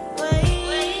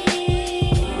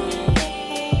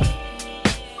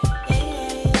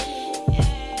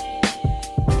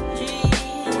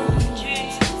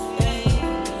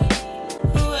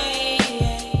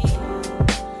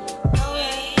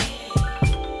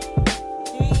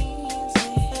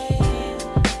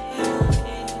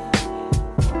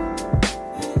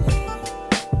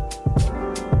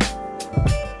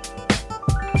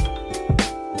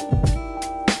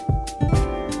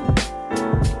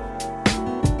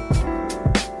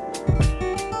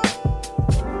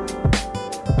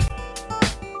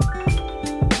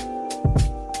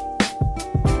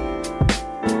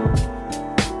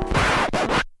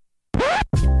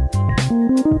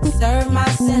 Serve my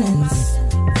sentence.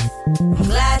 I'm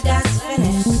glad that's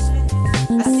finished.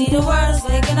 I see the world's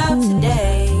waking up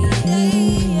today.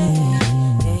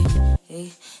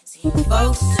 See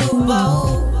folks too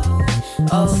bold.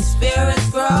 Old spirits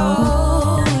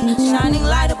grow. Shining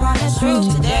light upon this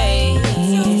truth today.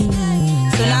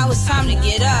 So now it's time to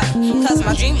get up, cause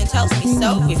my dreaming tells me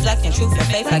so. Reflecting truth and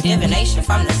faith like divination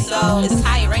from the soul. It's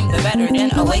tiring but better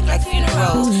than awake like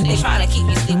funerals. They trying to keep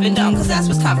me sleeping dumb cause that's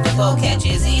what's comfortable. Catch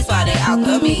disease while they out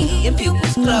of me, eating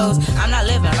pupils closed. I'm not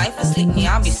living life asleep, me,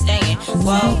 I'll be staying.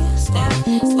 Whoa, stay.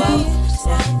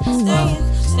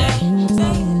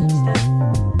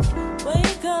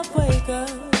 Wake up, wake up,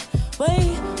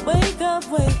 wake up,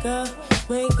 wake up,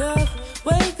 wake up,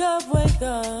 wake up, wake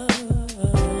up.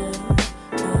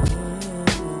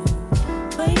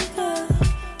 Wake up,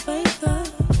 wake up,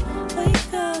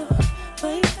 wake up,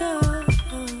 wake up.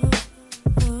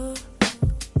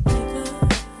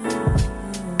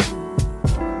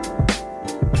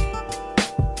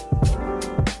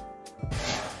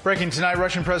 Breaking tonight,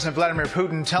 Russian President Vladimir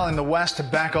Putin telling the West to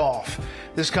back off.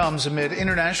 This comes amid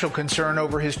international concern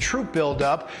over his troop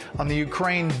buildup on the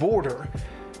Ukraine border.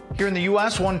 Here in the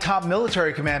U.S., one top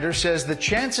military commander says the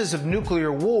chances of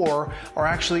nuclear war are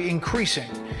actually increasing.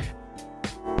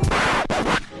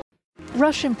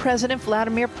 Russian President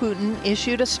Vladimir Putin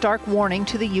issued a stark warning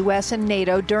to the U.S. and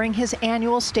NATO during his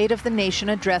annual State of the Nation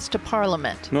address to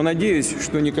Parliament.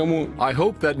 I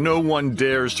hope that no one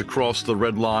dares to cross the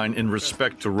red line in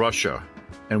respect to Russia,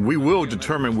 and we will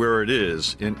determine where it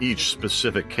is in each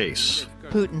specific case.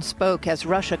 Putin spoke as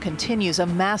Russia continues a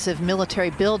massive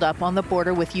military buildup on the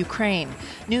border with Ukraine.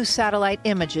 New satellite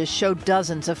images show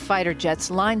dozens of fighter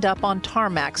jets lined up on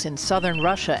tarmacs in southern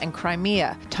Russia and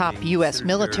Crimea. Top U.S.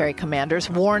 military commanders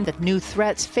warned that new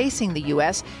threats facing the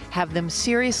U.S. have them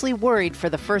seriously worried for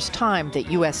the first time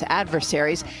that U.S.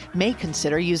 adversaries may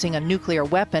consider using a nuclear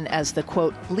weapon as the,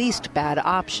 quote, least bad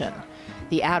option.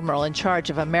 The admiral in charge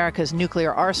of America's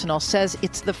nuclear arsenal says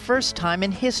it's the first time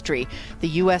in history the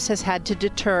U.S. has had to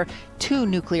deter two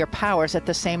nuclear powers at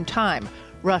the same time,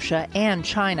 Russia and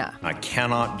China. I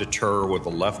cannot deter with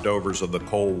the leftovers of the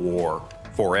Cold War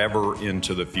forever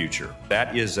into the future.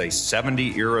 That is a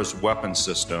 70-era weapon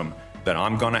system that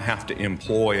I'm going to have to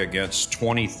employ against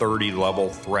 2030 level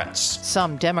threats.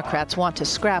 Some Democrats want to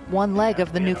scrap one leg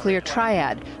of the nuclear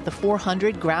triad, the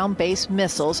 400 ground-based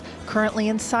missiles currently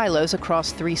in silos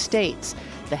across 3 states.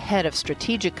 The head of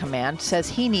Strategic Command says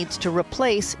he needs to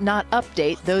replace, not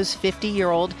update, those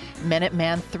 50-year-old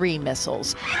Minuteman III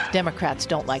missiles. Democrats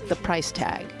don't like the price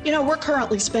tag. You know, we're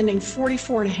currently spending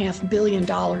 $44.5 billion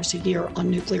a year on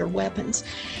nuclear weapons.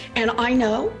 And I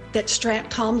know that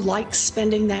STRATCOM likes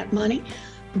spending that money,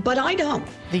 but I don't.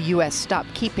 The U.S.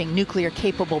 stopped keeping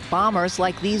nuclear-capable bombers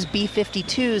like these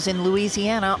B-52s in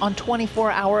Louisiana on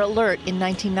 24-hour alert in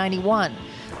 1991.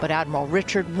 But Admiral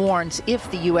Richard warns if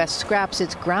the U.S. scraps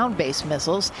its ground-based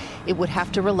missiles, it would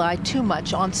have to rely too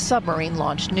much on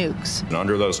submarine-launched nukes. And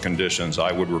under those conditions,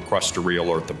 I would request to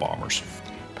re-alert the bombers.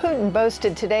 Putin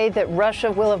boasted today that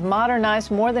Russia will have modernized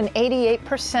more than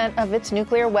 88% of its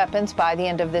nuclear weapons by the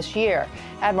end of this year.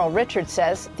 Admiral Richard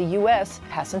says the U.S.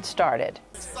 hasn't started.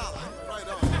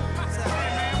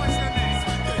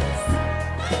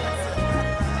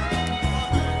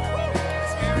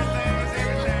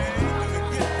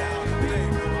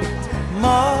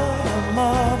 Mother,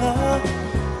 mother,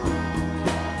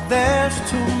 there's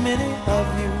too many of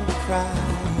you crying.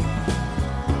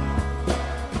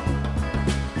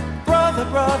 Brother,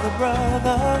 brother,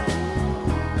 brother,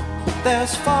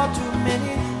 there's far too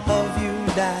many of you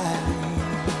dying.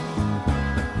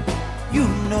 You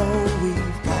know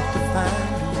we've got to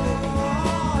find a way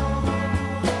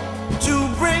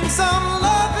some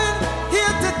loving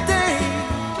here today.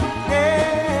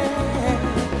 Yeah.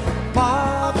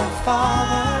 Father,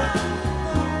 Father,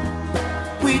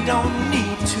 we don't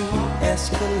need to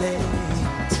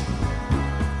escalate.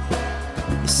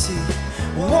 You see,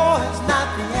 war is not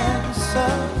the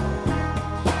answer,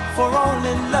 for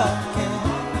only love can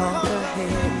conquer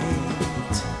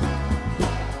hate.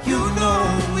 You know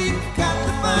we've got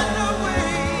to find a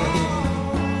way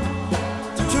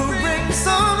to bring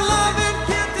some love in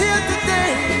here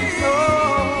today. Oh,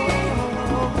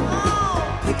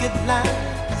 picket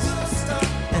lines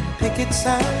and picket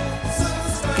signs,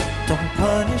 don't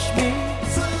punish me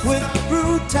with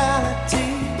brutality.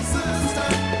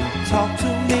 Talk to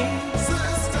me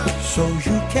so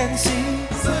you can see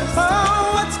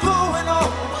what's going on.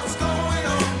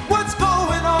 What's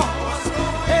going on?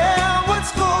 Yeah,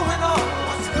 what's going on?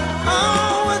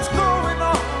 Oh, what's going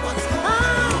on?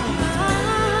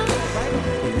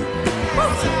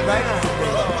 Right on.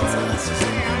 Right on. Right on.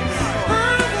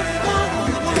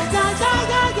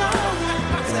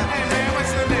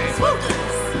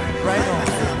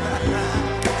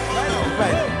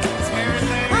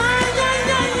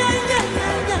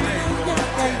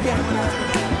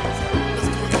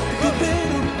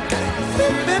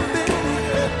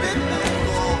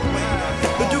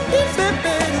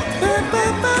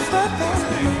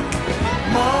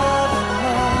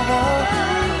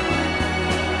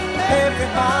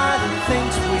 Everybody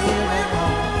thinks we're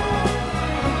wrong.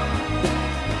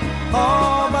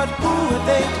 Oh, but who are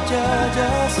they to judge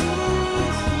us?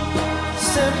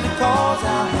 Simply cause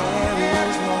our hair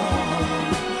is long.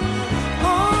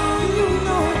 Oh, you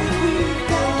know we've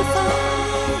got to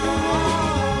find.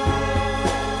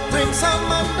 Bring some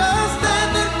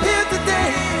understanding here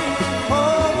today.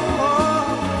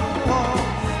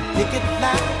 Picket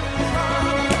line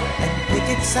and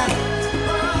picket signs,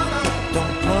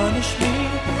 don't punish me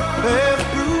with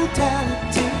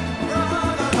brutality.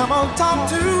 Come on, talk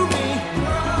to me.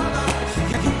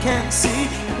 You can't see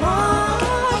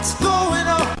what's going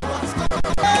on.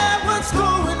 Yeah, what's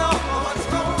going on?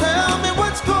 Tell me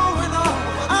what's going on.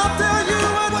 I'll tell you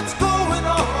what's going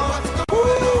on.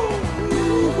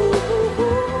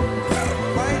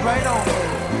 Right on,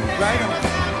 right on.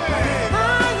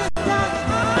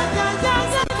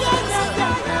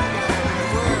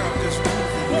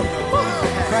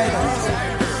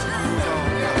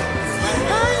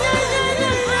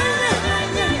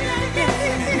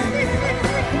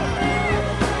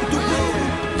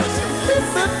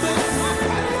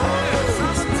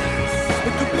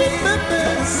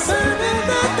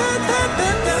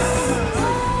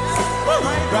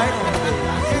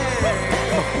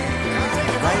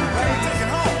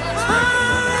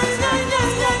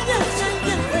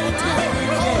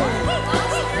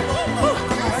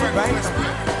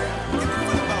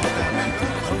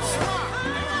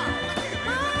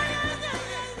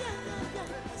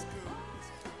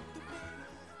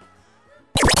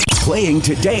 Playing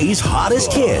today's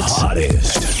hottest hits.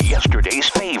 Hottest. Yesterday's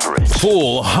favorites.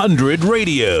 Full 100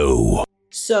 Radio.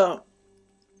 So,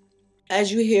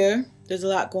 as you hear, there's a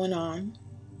lot going on.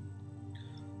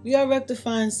 We are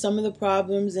rectifying some of the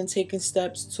problems and taking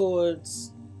steps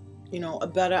towards, a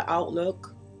better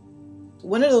outlook.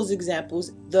 One of those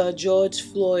examples, the George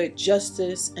Floyd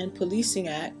Justice and Policing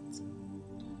Act,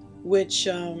 which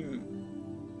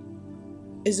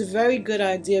is a very good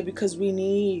idea because we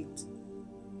need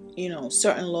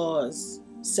certain laws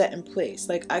set in place.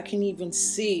 Like, I can even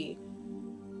see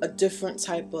a different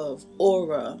type of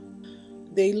aura.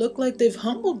 They look like they've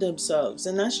humbled themselves,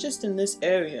 and that's just in this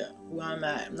area where I'm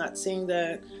at. I'm not saying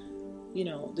that,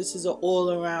 this is an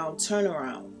all-around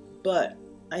turnaround, but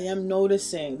I am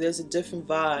noticing there's a different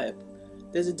vibe.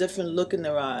 There's a different look in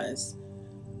their eyes.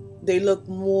 They look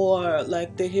more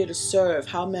like they're here to serve.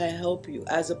 How may I help you?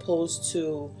 As opposed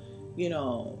to,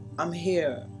 I'm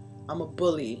here. I'm a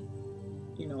bully.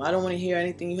 I don't want to hear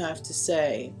anything you have to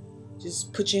say.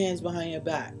 Just put your hands behind your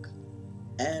back.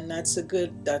 And that's a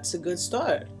good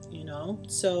start,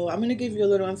 So I'm going to give you a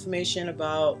little information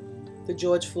about the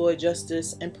George Floyd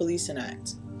Justice and Policing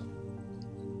Act.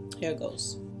 Here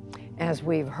goes. As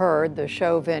we've heard, the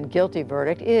Chauvin guilty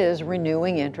verdict is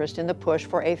renewing interest in the push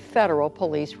for a federal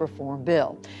police reform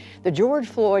bill. The George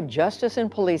Floyd Justice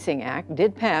and Policing Act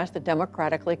did pass the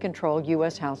democratically controlled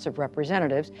U.S. House of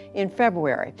Representatives in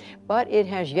February, but it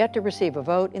has yet to receive a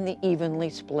vote in the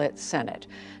evenly split Senate.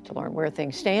 To learn where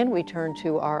things stand, we turn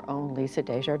to our own Lisa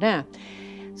Desjardins.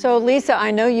 So, Lisa,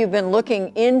 I know you've been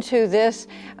looking into this,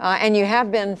 and you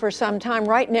have been for some time.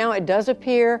 Right now, it does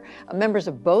appear members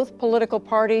of both political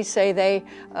parties say they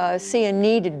see a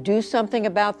need to do something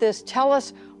about this. Tell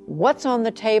us what's on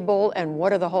the table and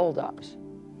what are the holdups?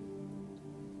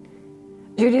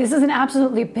 Judy, this is an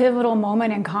absolutely pivotal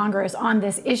moment in Congress on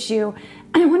this issue.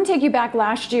 I want to take you back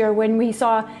last year when we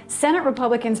saw Senate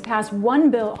Republicans pass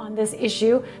one bill on this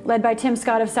issue, led by Tim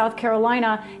Scott of South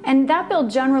Carolina, and that bill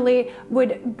generally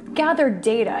would gather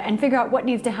data and figure out what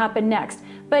needs to happen next.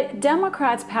 But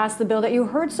Democrats passed the bill that you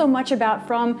heard so much about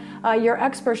from your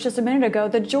experts just a minute ago,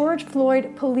 the George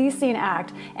Floyd Policing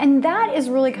Act. And that is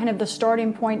really kind of the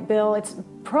starting point bill. It's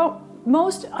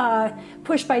most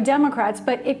pushed by Democrats,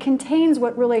 but it contains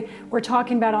what really we're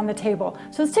talking about on the table.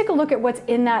 So let's take a look at what's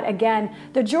in that again.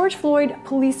 The George Floyd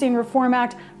Policing Reform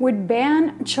Act would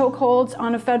ban chokeholds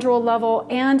on a federal level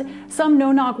and some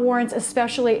no-knock warrants,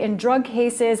 especially in drug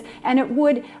cases, and it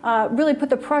would really put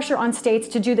the pressure on states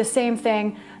to do the same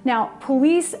thing. Now,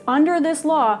 police under this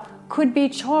law could be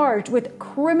charged with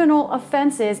criminal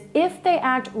offenses if they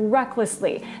act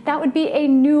recklessly. That would be a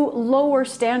new lower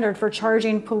standard for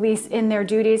charging police in their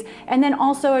duties. And then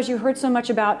also, as you heard so much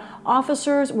about,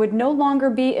 officers would no longer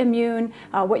be immune,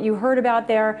 what you heard about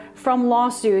there, from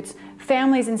lawsuits.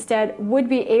 Families instead would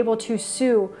be able to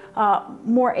sue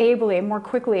more ably, more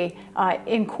quickly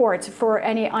in courts for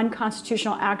any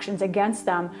unconstitutional actions against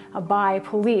them by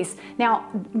police. Now,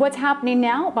 what's happening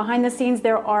now? Behind the scenes,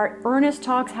 there are earnest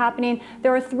talks happening.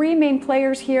 There are three main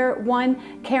players here.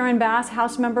 One, Karen Bass,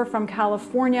 House member from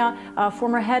California,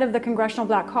 former head of the Congressional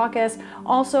Black Caucus,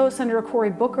 also Senator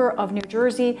Cory Booker of New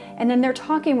Jersey, and then they're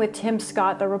talking with Tim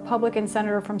Scott, the Republican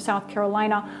senator from South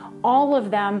Carolina. All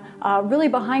of them really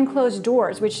behind closed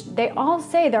doors, which they all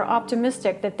say they're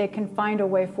optimistic that they can find a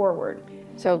way forward.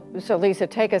 So Lisa,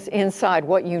 take us inside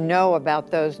what you know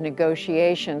about those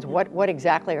negotiations. What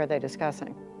exactly are they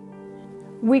discussing?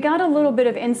 We got a little bit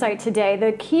of insight today.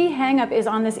 The key hangup is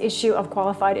on this issue of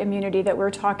qualified immunity that we're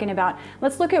talking about.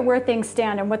 Let's look at where things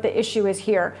stand and what the issue is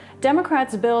here.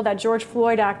 Democrats' bill, that George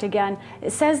Floyd Act again,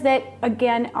 it says that,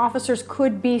 again, officers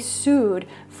could be sued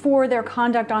for their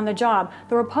conduct on the job.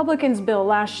 The Republicans' bill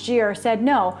last year said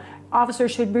no,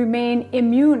 officers should remain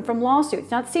immune from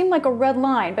lawsuits. Now, it seemed like a red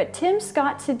line, but Tim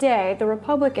Scott today, the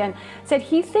Republican, said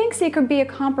he thinks it could be a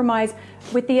compromise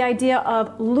with the idea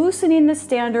of loosening the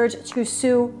standards to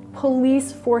sue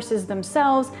police forces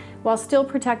themselves while still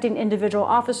protecting individual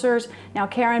officers. Now,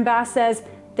 Karen Bass says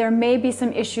there may be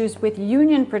some issues with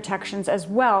union protections as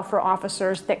well for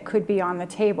officers that could be on the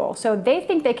table. So they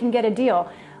think they can get a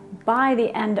deal by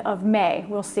the end of May.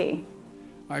 We'll see.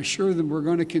 I assure them we're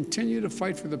going to continue to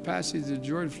fight for the passage of the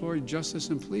George Floyd Justice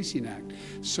and Policing Act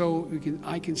so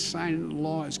I can sign into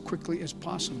law as quickly as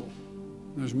possible.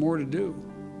 There's more to do.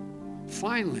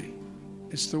 Finally,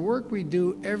 it's the work we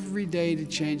do every day to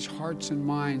change hearts and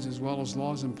minds as well as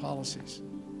laws and policies.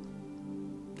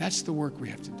 That's the work we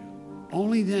have to do.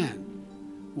 Only then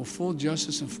will full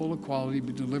justice and full equality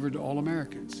be delivered to all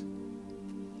Americans.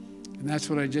 And that's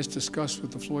what I just discussed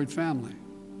with the Floyd family.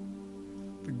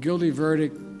 The guilty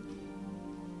verdict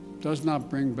does not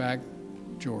bring back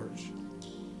George.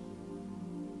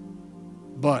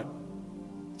 But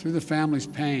through the family's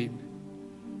pain,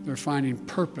 they're finding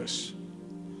purpose.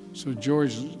 So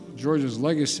George's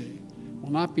legacy will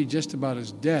not be just about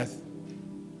his death,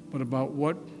 but about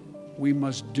what we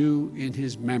must do in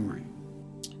his memory.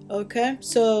 Okay,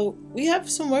 so we have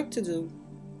some work to do,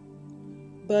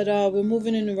 but we're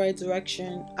moving in the right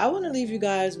direction. I want to leave you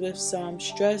guys with some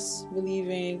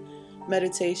stress-relieving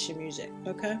meditation music,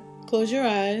 okay? Close your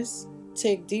eyes,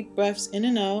 take deep breaths in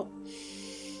and out.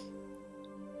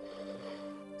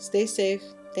 Stay safe.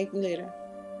 Thank me later.